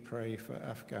particularly pray for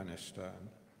Afghanistan.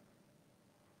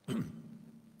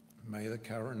 May the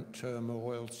current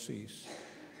turmoil cease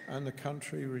and the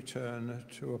country return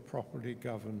to a properly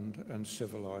governed and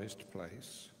civilized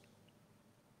place.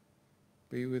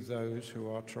 Be with those who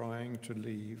are trying to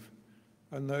leave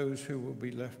and those who will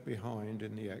be left behind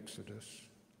in the Exodus.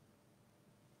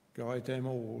 Guide them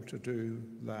all to do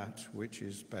that which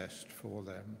is best for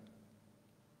them.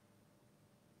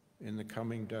 In the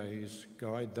coming days,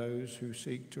 guide those who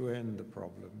seek to end the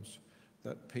problems,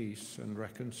 that peace and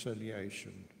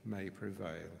reconciliation may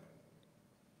prevail.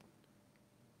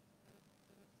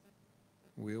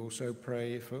 We also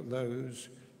pray for those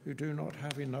who do not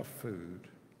have enough food.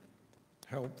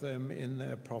 Help them in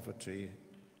their poverty,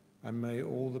 and may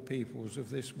all the peoples of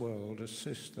this world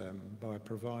assist them by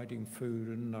providing food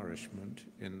and nourishment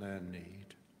in their need.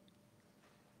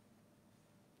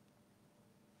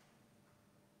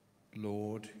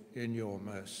 Lord, in your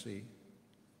mercy,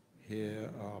 hear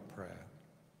our prayer.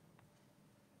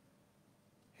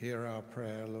 Hear our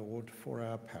prayer, Lord, for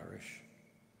our parish.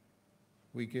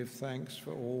 We give thanks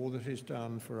for all that is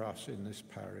done for us in this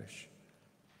parish,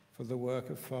 for the work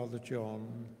of Father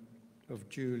John, of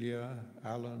Julia,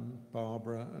 Alan,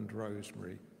 Barbara and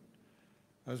Rosemary,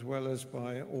 as well as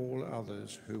by all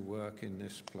others who work in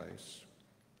this place.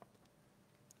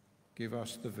 Give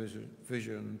us the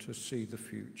vision to see the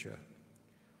future,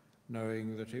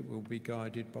 knowing that it will be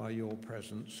guided by your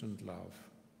presence and love.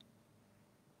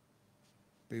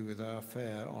 Be with our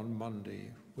fair on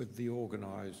Monday, with the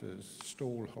organisers,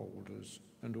 stall holders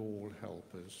and all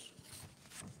helpers.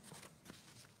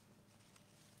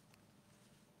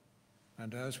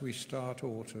 And as we start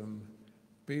autumn,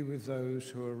 be with those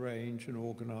who arrange and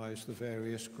organise the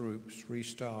various groups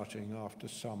restarting after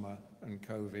summer and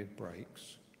COVID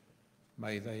breaks.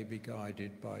 May they be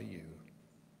guided by you.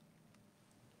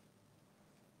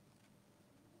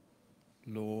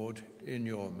 Lord, in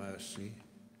your mercy,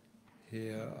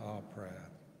 hear our prayer.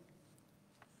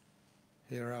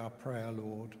 Hear our prayer,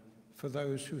 Lord, for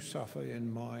those who suffer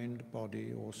in mind,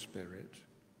 body or spirit.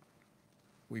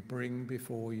 We bring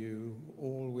before you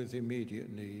all with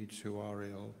immediate needs who are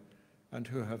ill and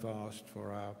who have asked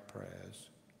for our prayers.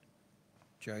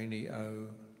 Janie O,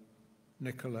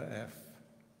 Nicola F,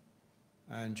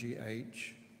 Angie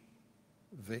H,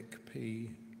 Vic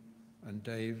P, and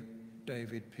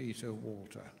David Peter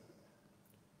Walter.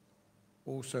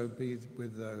 Also be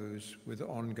with those with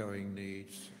ongoing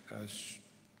needs as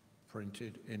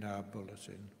printed in our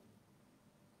bulletin.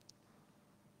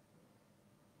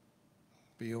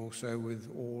 Be also with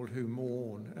all who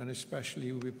mourn, and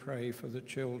especially we pray for the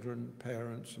children,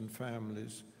 parents and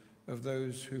families of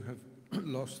those who have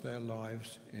lost their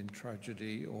lives in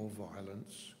tragedy or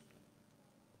violence.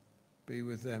 Be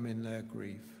with them in their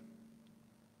grief,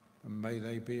 and may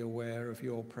they be aware of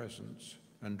your presence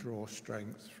and draw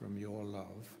strength from your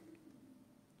love.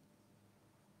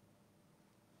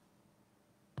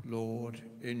 Lord,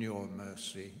 in your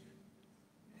mercy,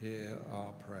 hear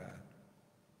our prayer.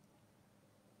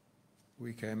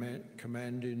 We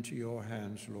commend into your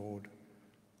hands, Lord,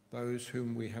 those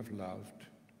whom we have loved.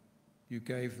 You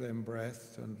gave them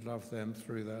breath and loved them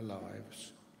through their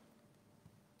lives.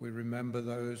 We remember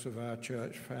those of our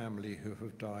church family who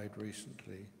have died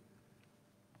recently.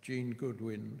 Jean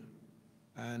Goodwin,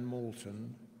 Anne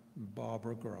Moulton,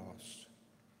 Barbara Grass,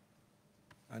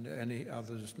 and any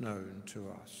others known to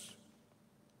us.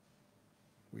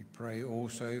 We pray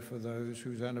also for those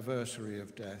whose anniversary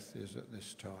of death is at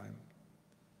this time.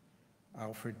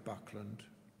 Alfred Buckland,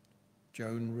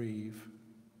 Joan Reeve,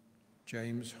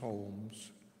 James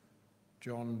Holmes,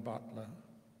 John Butler,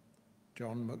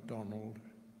 John MacDonald,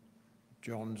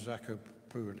 John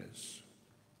Zakopoulos.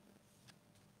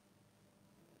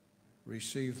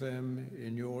 Receive them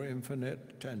in your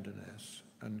infinite tenderness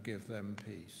and give them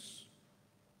peace.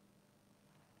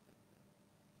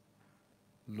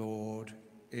 Lord,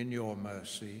 in your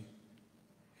mercy,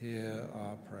 hear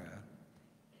our prayer.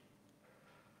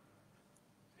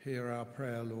 Hear our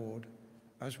prayer, Lord,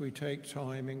 as we take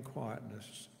time in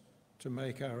quietness to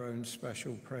make our own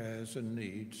special prayers and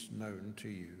needs known to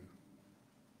you.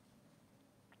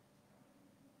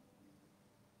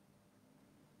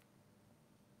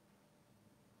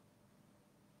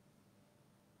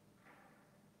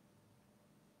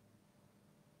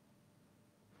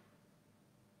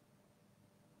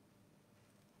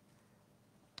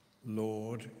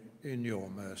 Lord, in your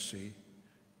mercy,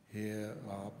 hear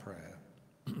our prayer.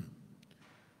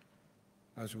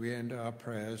 As we end our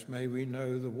prayers, may we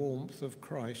know the warmth of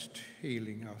Christ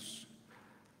healing us,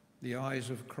 the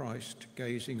eyes of Christ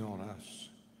gazing on us,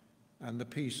 and the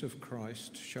peace of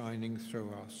Christ shining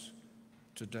through us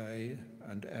today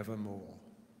and evermore.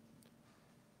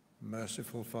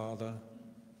 Merciful Father,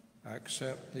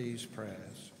 accept these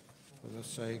prayers for the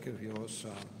sake of your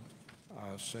Son,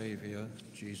 our Saviour,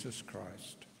 Jesus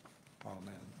Christ.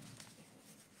 Amen.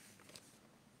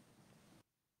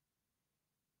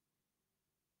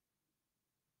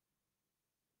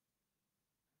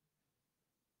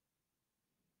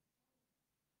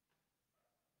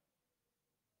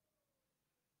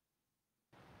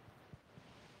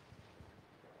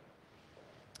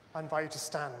 I invite you to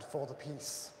stand for the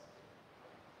peace.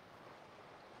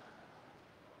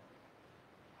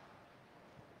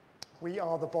 We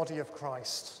are the body of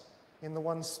Christ. In the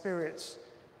one Spirit,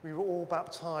 we were all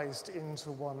baptized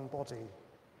into one body.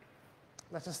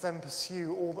 Let us then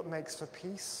pursue all that makes for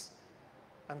peace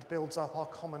and builds up our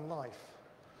common life.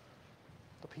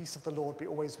 The peace of the Lord be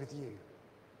always with you.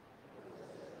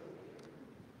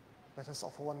 Let us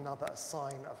offer one another a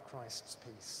sign of Christ's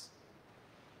peace.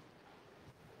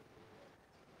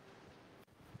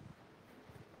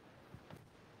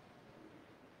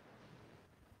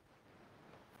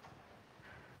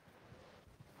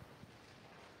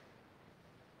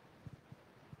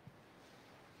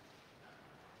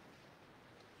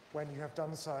 When you have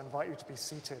done so, I invite you to be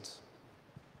seated.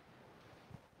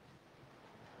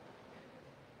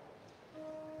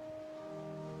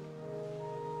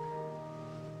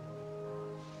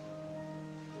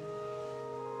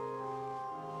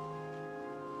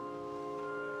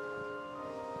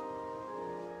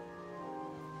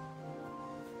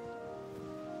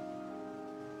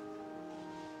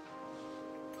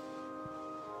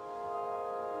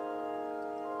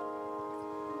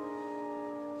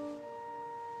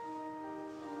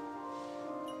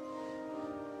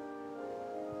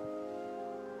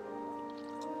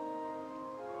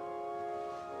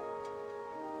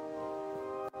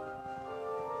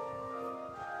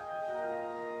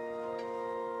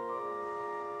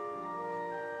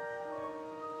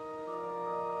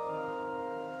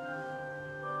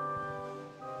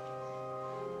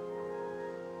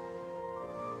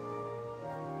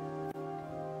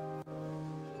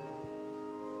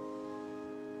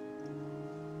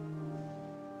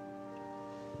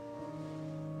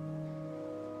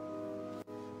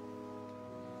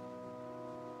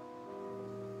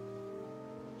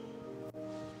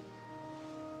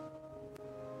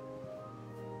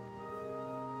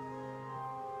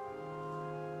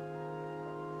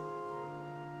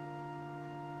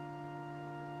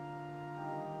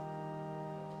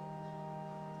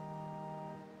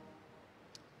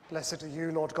 Blessed are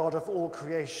you, Lord God of all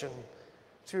creation.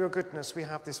 To your goodness we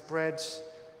have this bread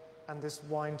and this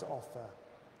wine to offer.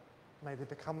 May they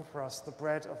become for us the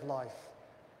bread of life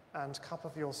and cup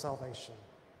of your salvation.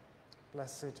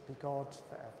 Blessed be God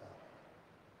forever.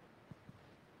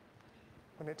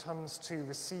 When it comes to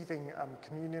receiving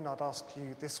communion, I'd ask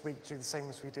you this week to do the same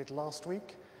as we did last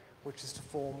week, which is to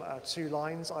form two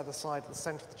lines either side of the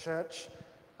centre of the church,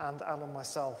 and Alan and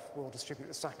myself will distribute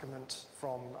the sacrament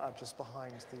from just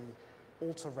behind the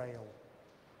altar rail.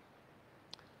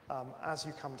 As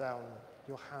you come down,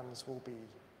 your hands will be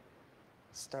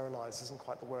sterilised, isn't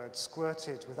quite the word,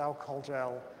 squirted with alcohol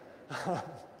gel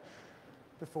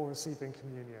before receiving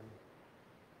communion.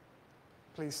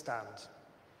 Please stand.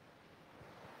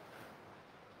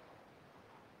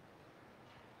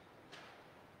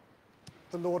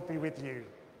 The Lord be with you.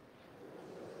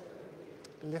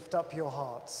 Lift up your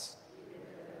hearts.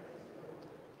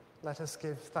 Let us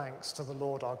give thanks to the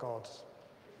Lord our God.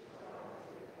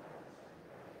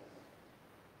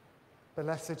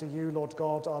 Blessed are you, Lord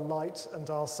God, our light and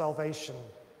our salvation.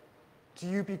 To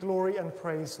you be glory and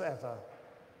praise forever.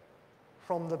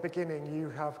 From the beginning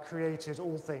you have created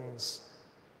all things,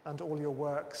 and all your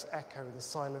works echo the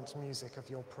silent music of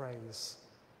your praise.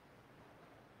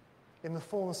 In the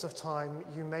fullness of time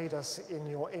you made us in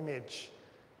your image,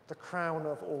 the crown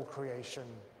of all creation.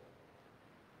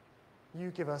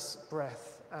 You give us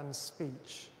breath and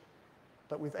speech,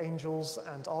 that with angels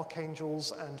and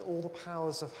archangels and all the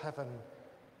powers of heaven,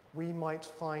 we might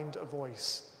find a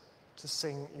voice to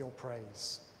sing your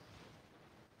praise.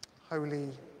 Holy,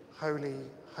 holy,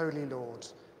 holy Lord,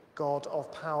 God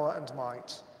of power and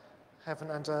might,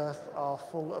 heaven and earth are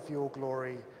full of your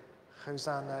glory.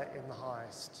 Hosanna in the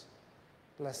highest.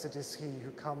 Blessed is he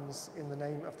who comes in the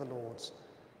name of the Lord.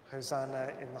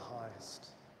 Hosanna in the highest.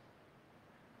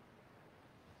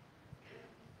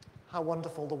 How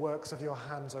wonderful the works of your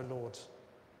hands, O Lord.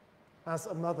 As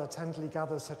a mother tenderly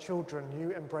gathers her children,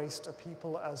 you embraced a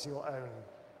people as your own.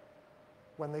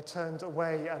 When they turned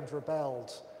away and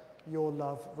rebelled, your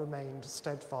love remained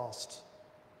steadfast.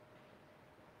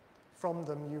 From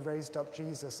them you raised up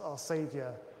Jesus, our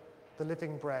Saviour, the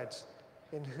living bread,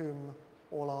 in whom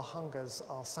all our hungers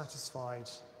are satisfied.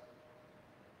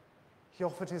 He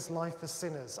offered his life for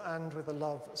sinners, and with a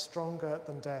love stronger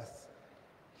than death,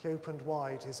 he opened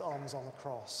wide his arms on the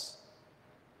cross.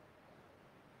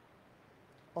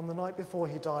 On the night before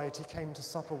he died, he came to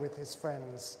supper with his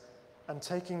friends, and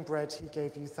taking bread, he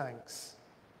gave you thanks.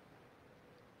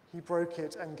 He broke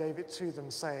it and gave it to them,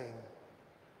 saying,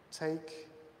 "Take,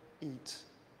 eat.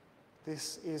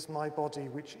 This is my body,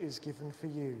 which is given for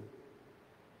you.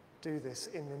 Do this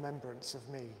in remembrance of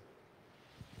me.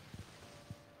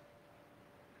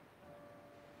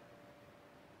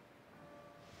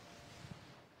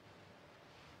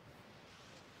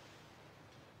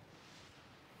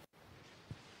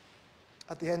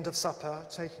 At the end of supper,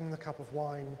 taking the cup of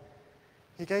wine,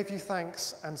 he gave you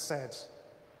thanks and said,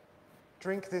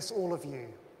 "Drink this, all of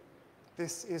you.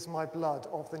 This is my blood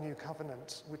of the new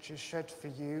covenant, which is shed for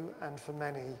you and for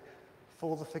many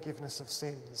for the forgiveness of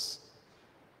sins.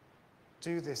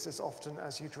 Do this as often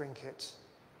as you drink it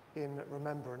in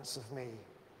remembrance of me."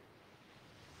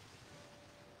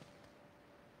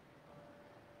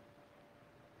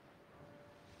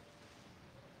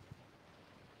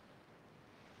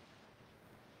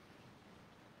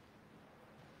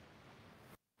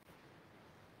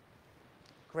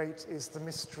 Great is the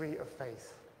mystery of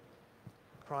faith.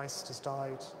 Christ has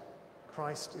died,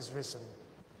 Christ is risen,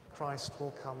 Christ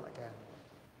will come again.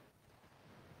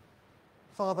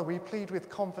 Father, we plead with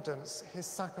confidence his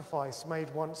sacrifice made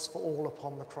once for all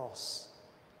upon the cross.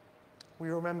 We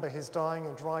remember his dying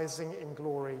and rising in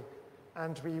glory,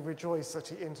 and we rejoice that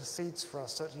he intercedes for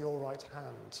us at your right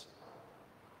hand.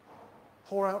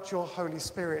 Pour out your Holy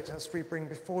Spirit as we bring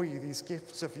before you these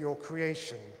gifts of your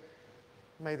creation.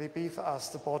 May they be for us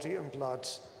the body and blood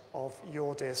of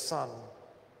your dear Son.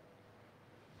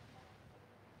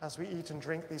 As we eat and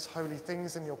drink these holy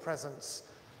things in your presence,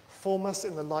 form us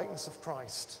in the likeness of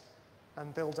Christ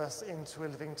and build us into a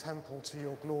living temple to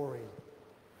your glory.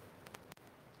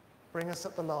 Bring us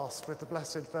at the last with the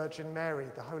Blessed Virgin Mary,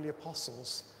 the holy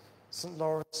apostles, St.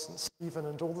 Lawrence, St. Stephen,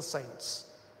 and all the saints,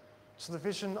 to the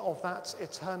vision of that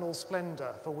eternal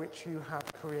splendor for which you have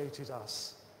created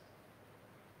us.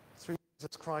 Through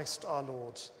Jesus Christ our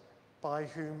Lord, by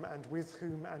whom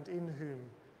and in whom,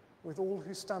 with all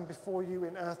who stand before you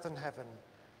in earth and heaven,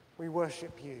 we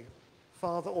worship you,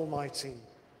 Father Almighty,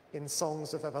 in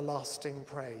songs of everlasting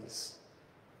praise.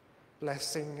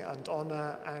 Blessing and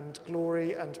honor and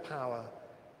glory and power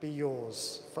be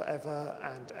yours forever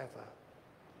and ever.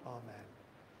 Amen.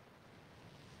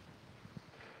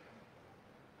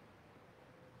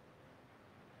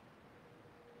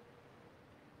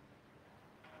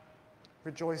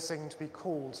 Rejoicing to be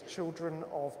called children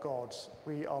of God,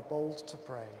 we are bold to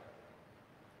pray.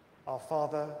 Our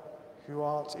Father, who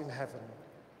art in heaven,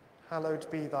 hallowed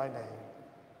be thy name.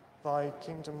 Thy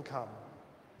kingdom come,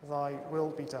 thy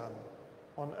will be done,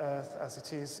 on earth as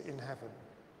it is in heaven.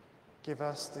 Give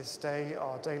us this day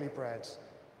our daily bread,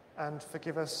 and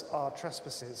forgive us our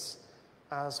trespasses,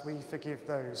 as we forgive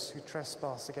those who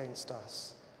trespass against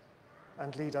us.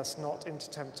 And lead us not into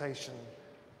temptation,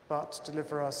 but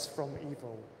deliver us from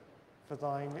evil. For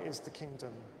thine is the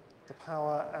kingdom, the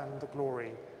power and the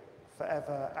glory,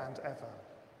 forever and ever.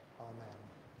 Amen.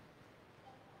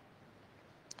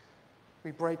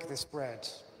 We break this bread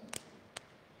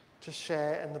to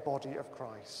share in the body of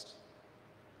Christ.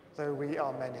 Though we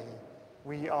are many,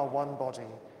 we are one body,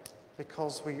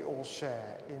 because we all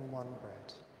share in one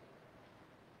bread.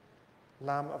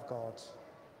 Lamb of God,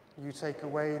 you take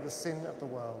away the sin of the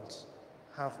world.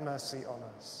 Have mercy on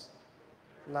us.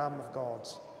 Lamb of God,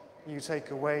 you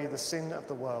take away the sin of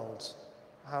the world.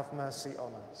 Have mercy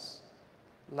on us.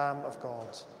 Lamb of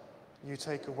God, you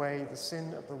take away the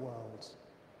sin of the world.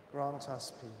 Grant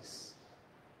us peace.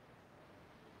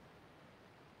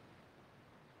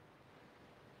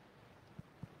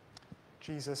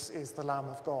 Jesus is the Lamb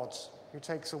of God, who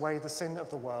takes away the sin of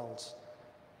the world.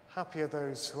 Happy are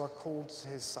those who are called to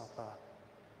his supper.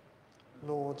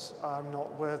 Lord, I am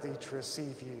not worthy to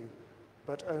receive you,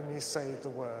 but only say the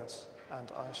word,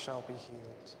 and I shall be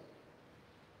healed.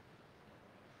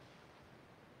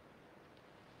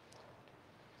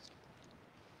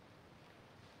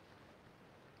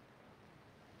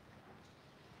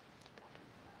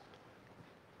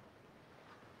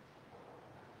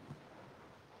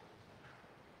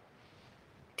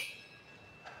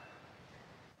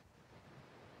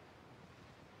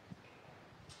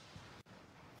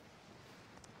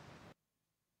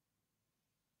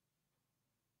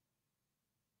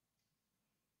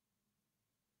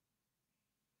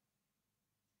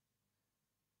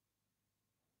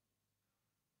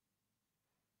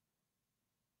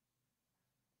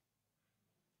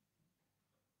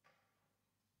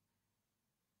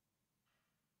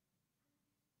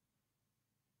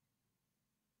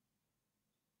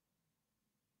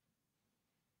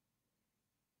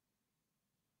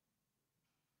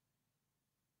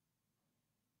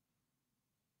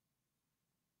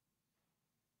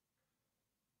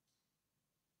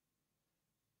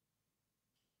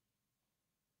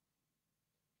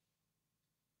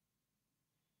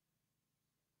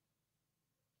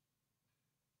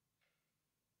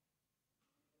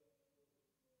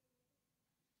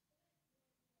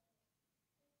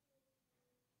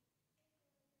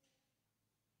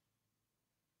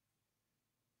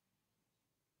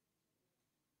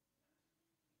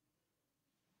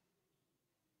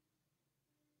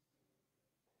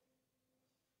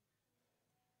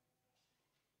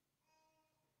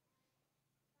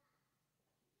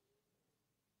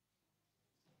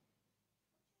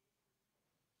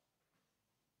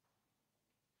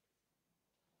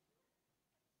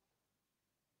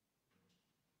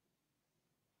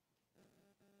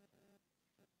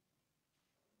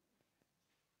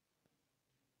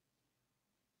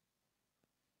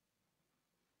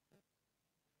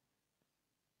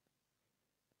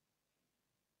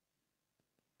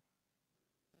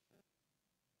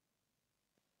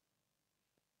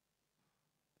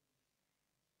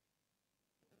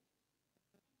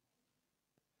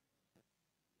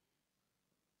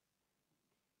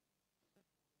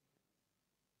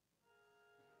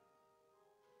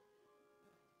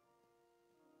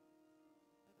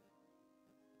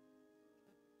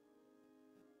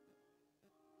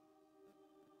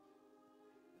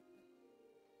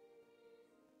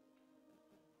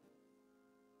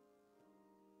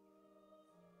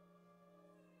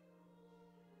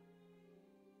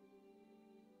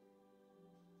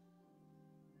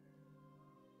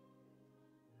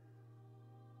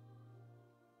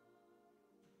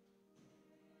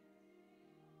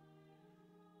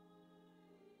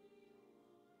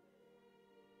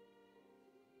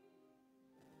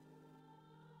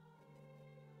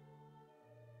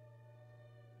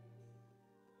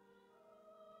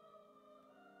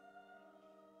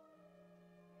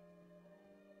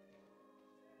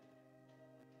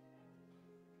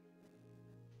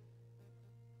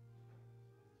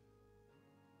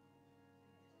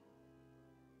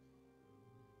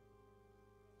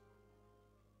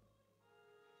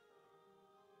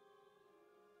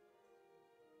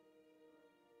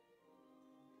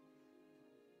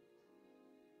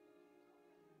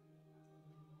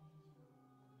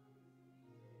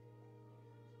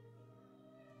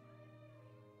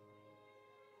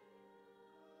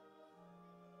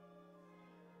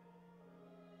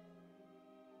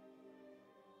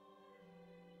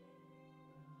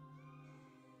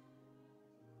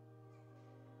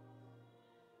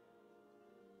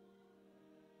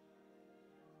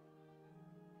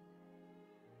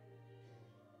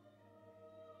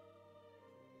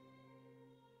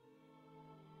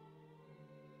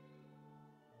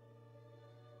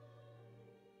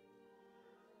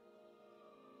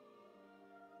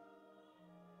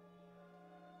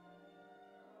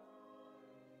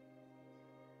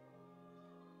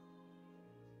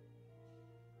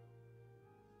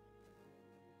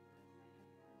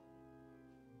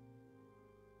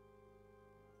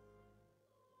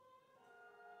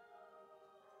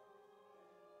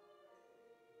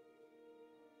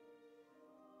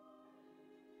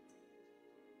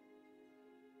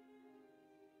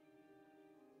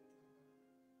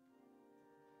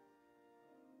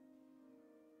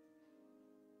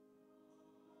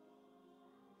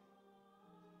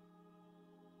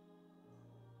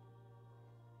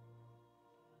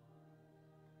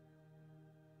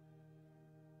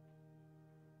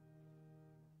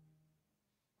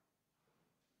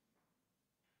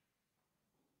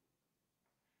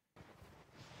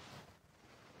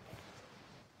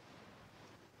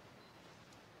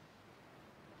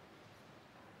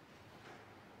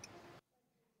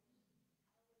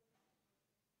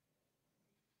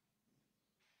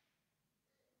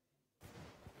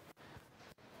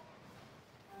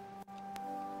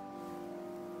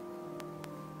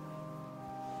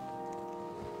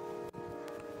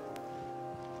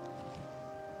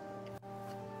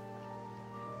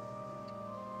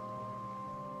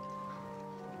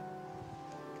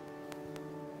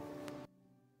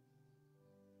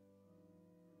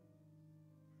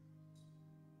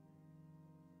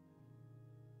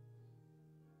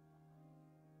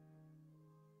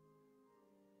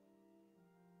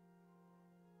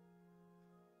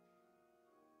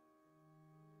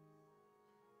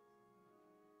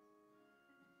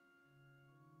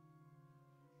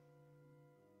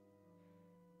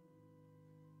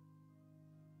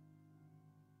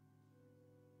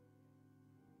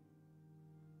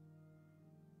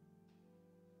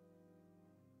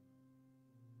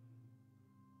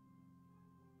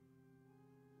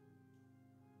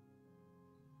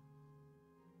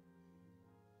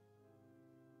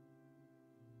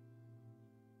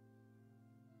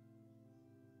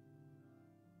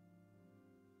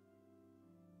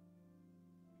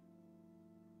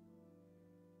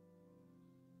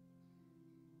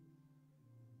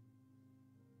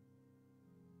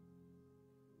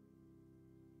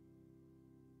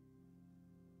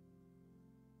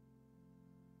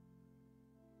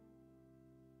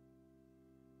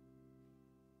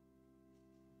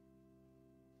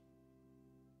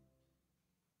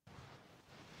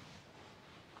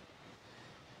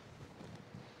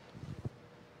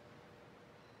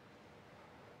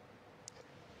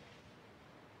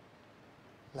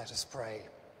 Let us pray.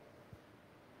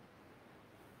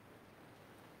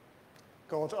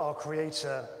 God, our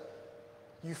Creator,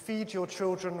 you feed your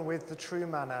children with the true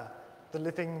manna, the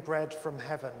living bread from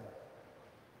heaven.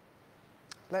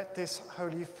 Let this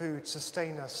holy food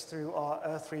sustain us through our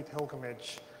earthly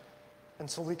pilgrimage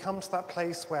until we come to that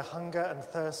place where hunger and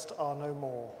thirst are no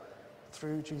more,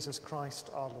 through Jesus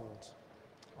Christ our Lord.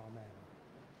 Amen.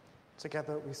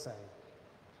 Together we say,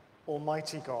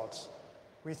 Almighty God,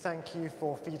 we thank you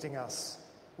for feeding us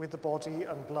with the body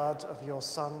and blood of your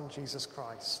Son, Jesus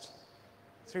Christ.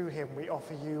 Through him we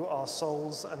offer you our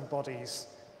souls and bodies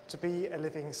to be a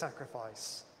living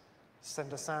sacrifice.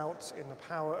 Send us out in the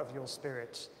power of your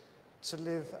Spirit to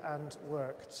live and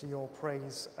work to your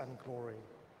praise and glory.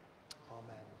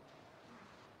 Amen.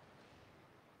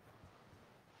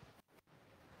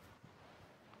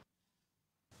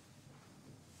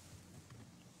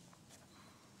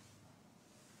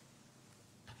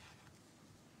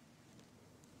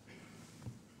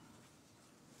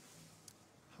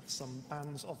 Some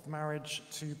banns of marriage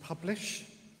to publish.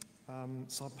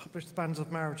 So I published the banns of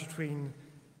marriage between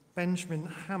Benjamin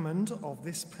Hammond of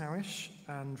this parish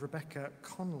and Rebecca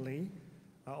Connolly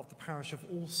of the parish of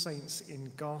All Saints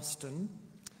in Garston.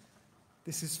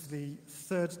 This is for the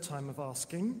third time of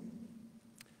asking.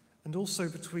 And also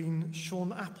between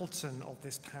Sean Appleton of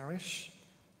this parish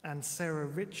and Sarah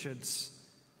Richards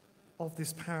of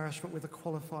this parish, but with a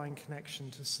qualifying connection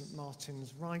to St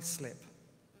Martin's Ruislip.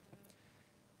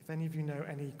 If any of you know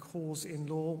any cause in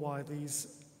law why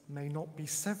these may not be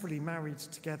severally married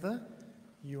together,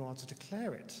 you are to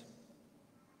declare it.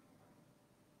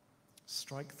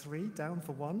 Strike 3, down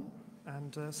for 1,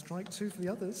 and strike 2 for the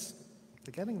others.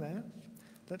 They're getting there.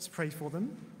 Let's pray for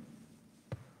them.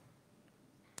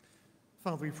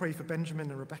 Father, we pray for Benjamin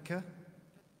and Rebecca,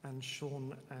 and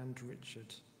Sean and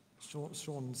Richard, Sean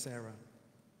and Sarah.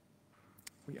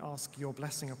 We ask your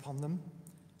blessing upon them.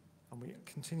 And we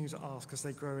continue to ask, as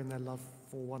they grow in their love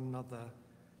for one another,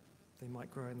 they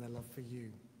might grow in their love for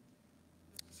you.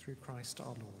 Through Christ our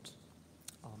Lord.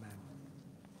 Amen.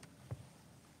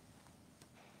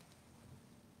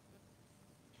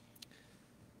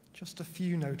 Just a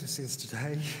few notices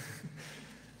today.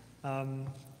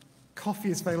 Coffee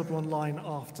is available online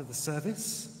after the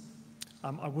service.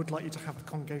 I would like you to have the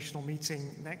congregational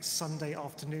meeting next Sunday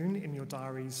afternoon in your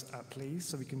diaries, please,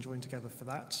 so we can join together for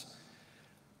that.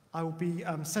 I will be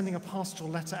sending a pastoral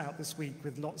letter out this week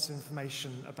with lots of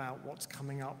information about what's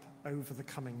coming up over the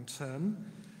coming term.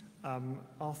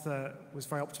 Arthur was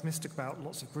very optimistic about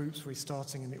lots of groups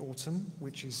restarting in the autumn,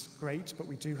 which is great, but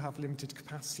we do have limited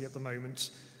capacity at the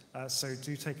moment. So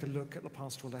do take a look at the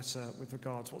pastoral letter with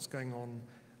regard to what's going on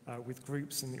with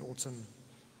groups in the autumn.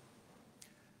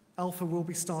 Alpha will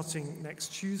be starting next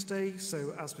Tuesday,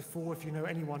 so as before, if you know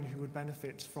anyone who would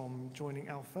benefit from joining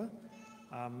Alpha,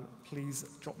 please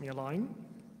drop me a line.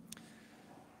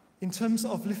 In terms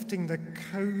of lifting the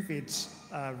COVID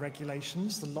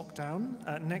regulations, the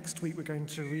lockdown, next week we're going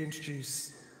to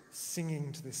reintroduce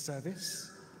singing to this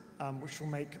service, which will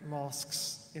make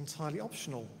masks entirely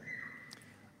optional.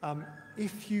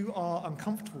 If you are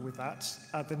uncomfortable with that,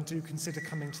 then do consider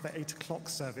coming to the 8 o'clock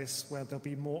service, where there'll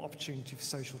be more opportunity for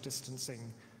social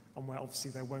distancing and where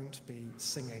obviously there won't be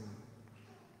singing.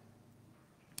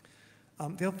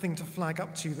 The other thing to flag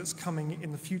up to that's coming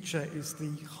in the future is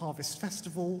the Harvest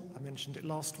Festival. I mentioned it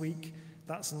last week.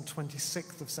 That's on the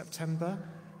 26th of September.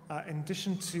 In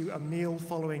addition to a meal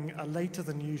following a later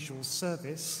than usual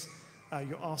service,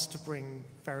 you're asked to bring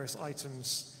various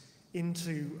items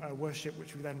into worship,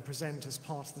 which we then present as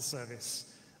part of the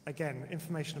service. Again,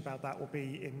 information about that will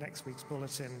be in next week's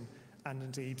bulletin and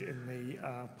indeed in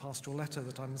the pastoral letter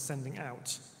that I'm sending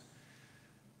out.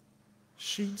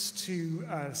 Sheets to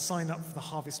sign up for the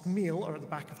harvest meal are at the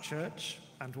back of church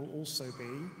and will also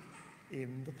be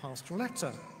in the pastoral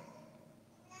letter.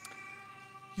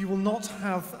 You will not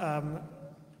have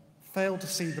failed to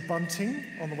see the bunting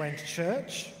on the way into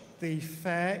church. The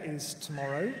fair is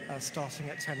tomorrow, starting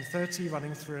at 10:30,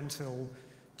 running through until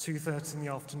 2:30 in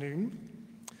the afternoon.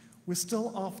 We're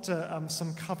still after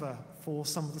some cover for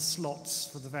some of the slots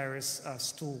for the various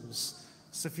stalls.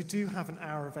 So if you do have an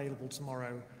hour available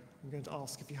tomorrow, I'm going to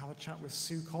ask if you have a chat with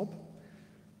Sue Cobb,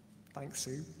 thanks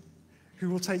Sue, who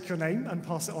will take your name and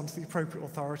pass it on to the appropriate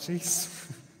authorities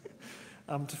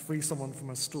to free someone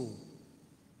from a stall.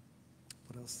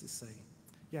 What else to say?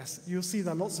 Yes, you'll see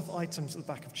there are lots of items at the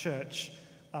back of church.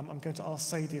 I'm going to ask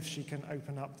Sadie if she can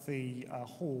open up the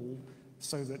hall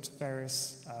so that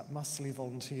various muscly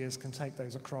volunteers can take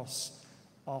those across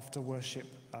after worship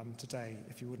today,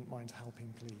 if you wouldn't mind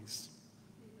helping, please.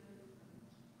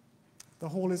 The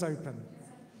hall is open.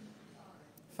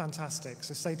 Fantastic.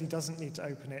 So Sadie doesn't need to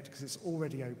open it because it's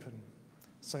already open.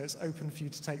 So it's open for you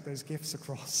to take those gifts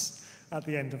across at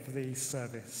the end of the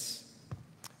service.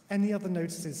 Any other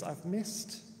notices I've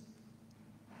missed?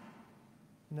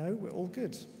 No, we're all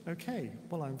good. Okay,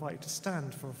 well, I invite you to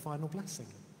stand for a final blessing.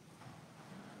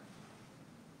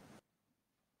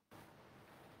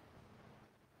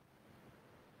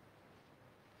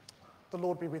 The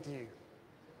Lord be with you.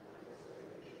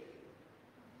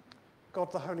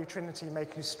 God, the Holy Trinity,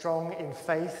 make you strong in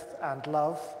faith and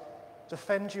love,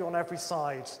 defend you on every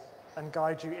side, and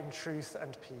guide you in truth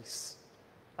and peace.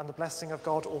 And the blessing of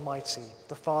God Almighty,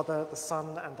 the Father, the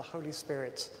Son, and the Holy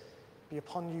Spirit, be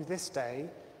upon you this day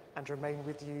and remain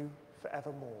with you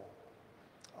forevermore.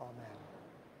 Amen.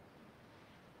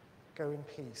 Go in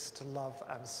peace to love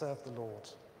and serve the Lord.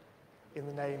 In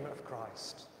the name of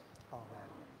Christ.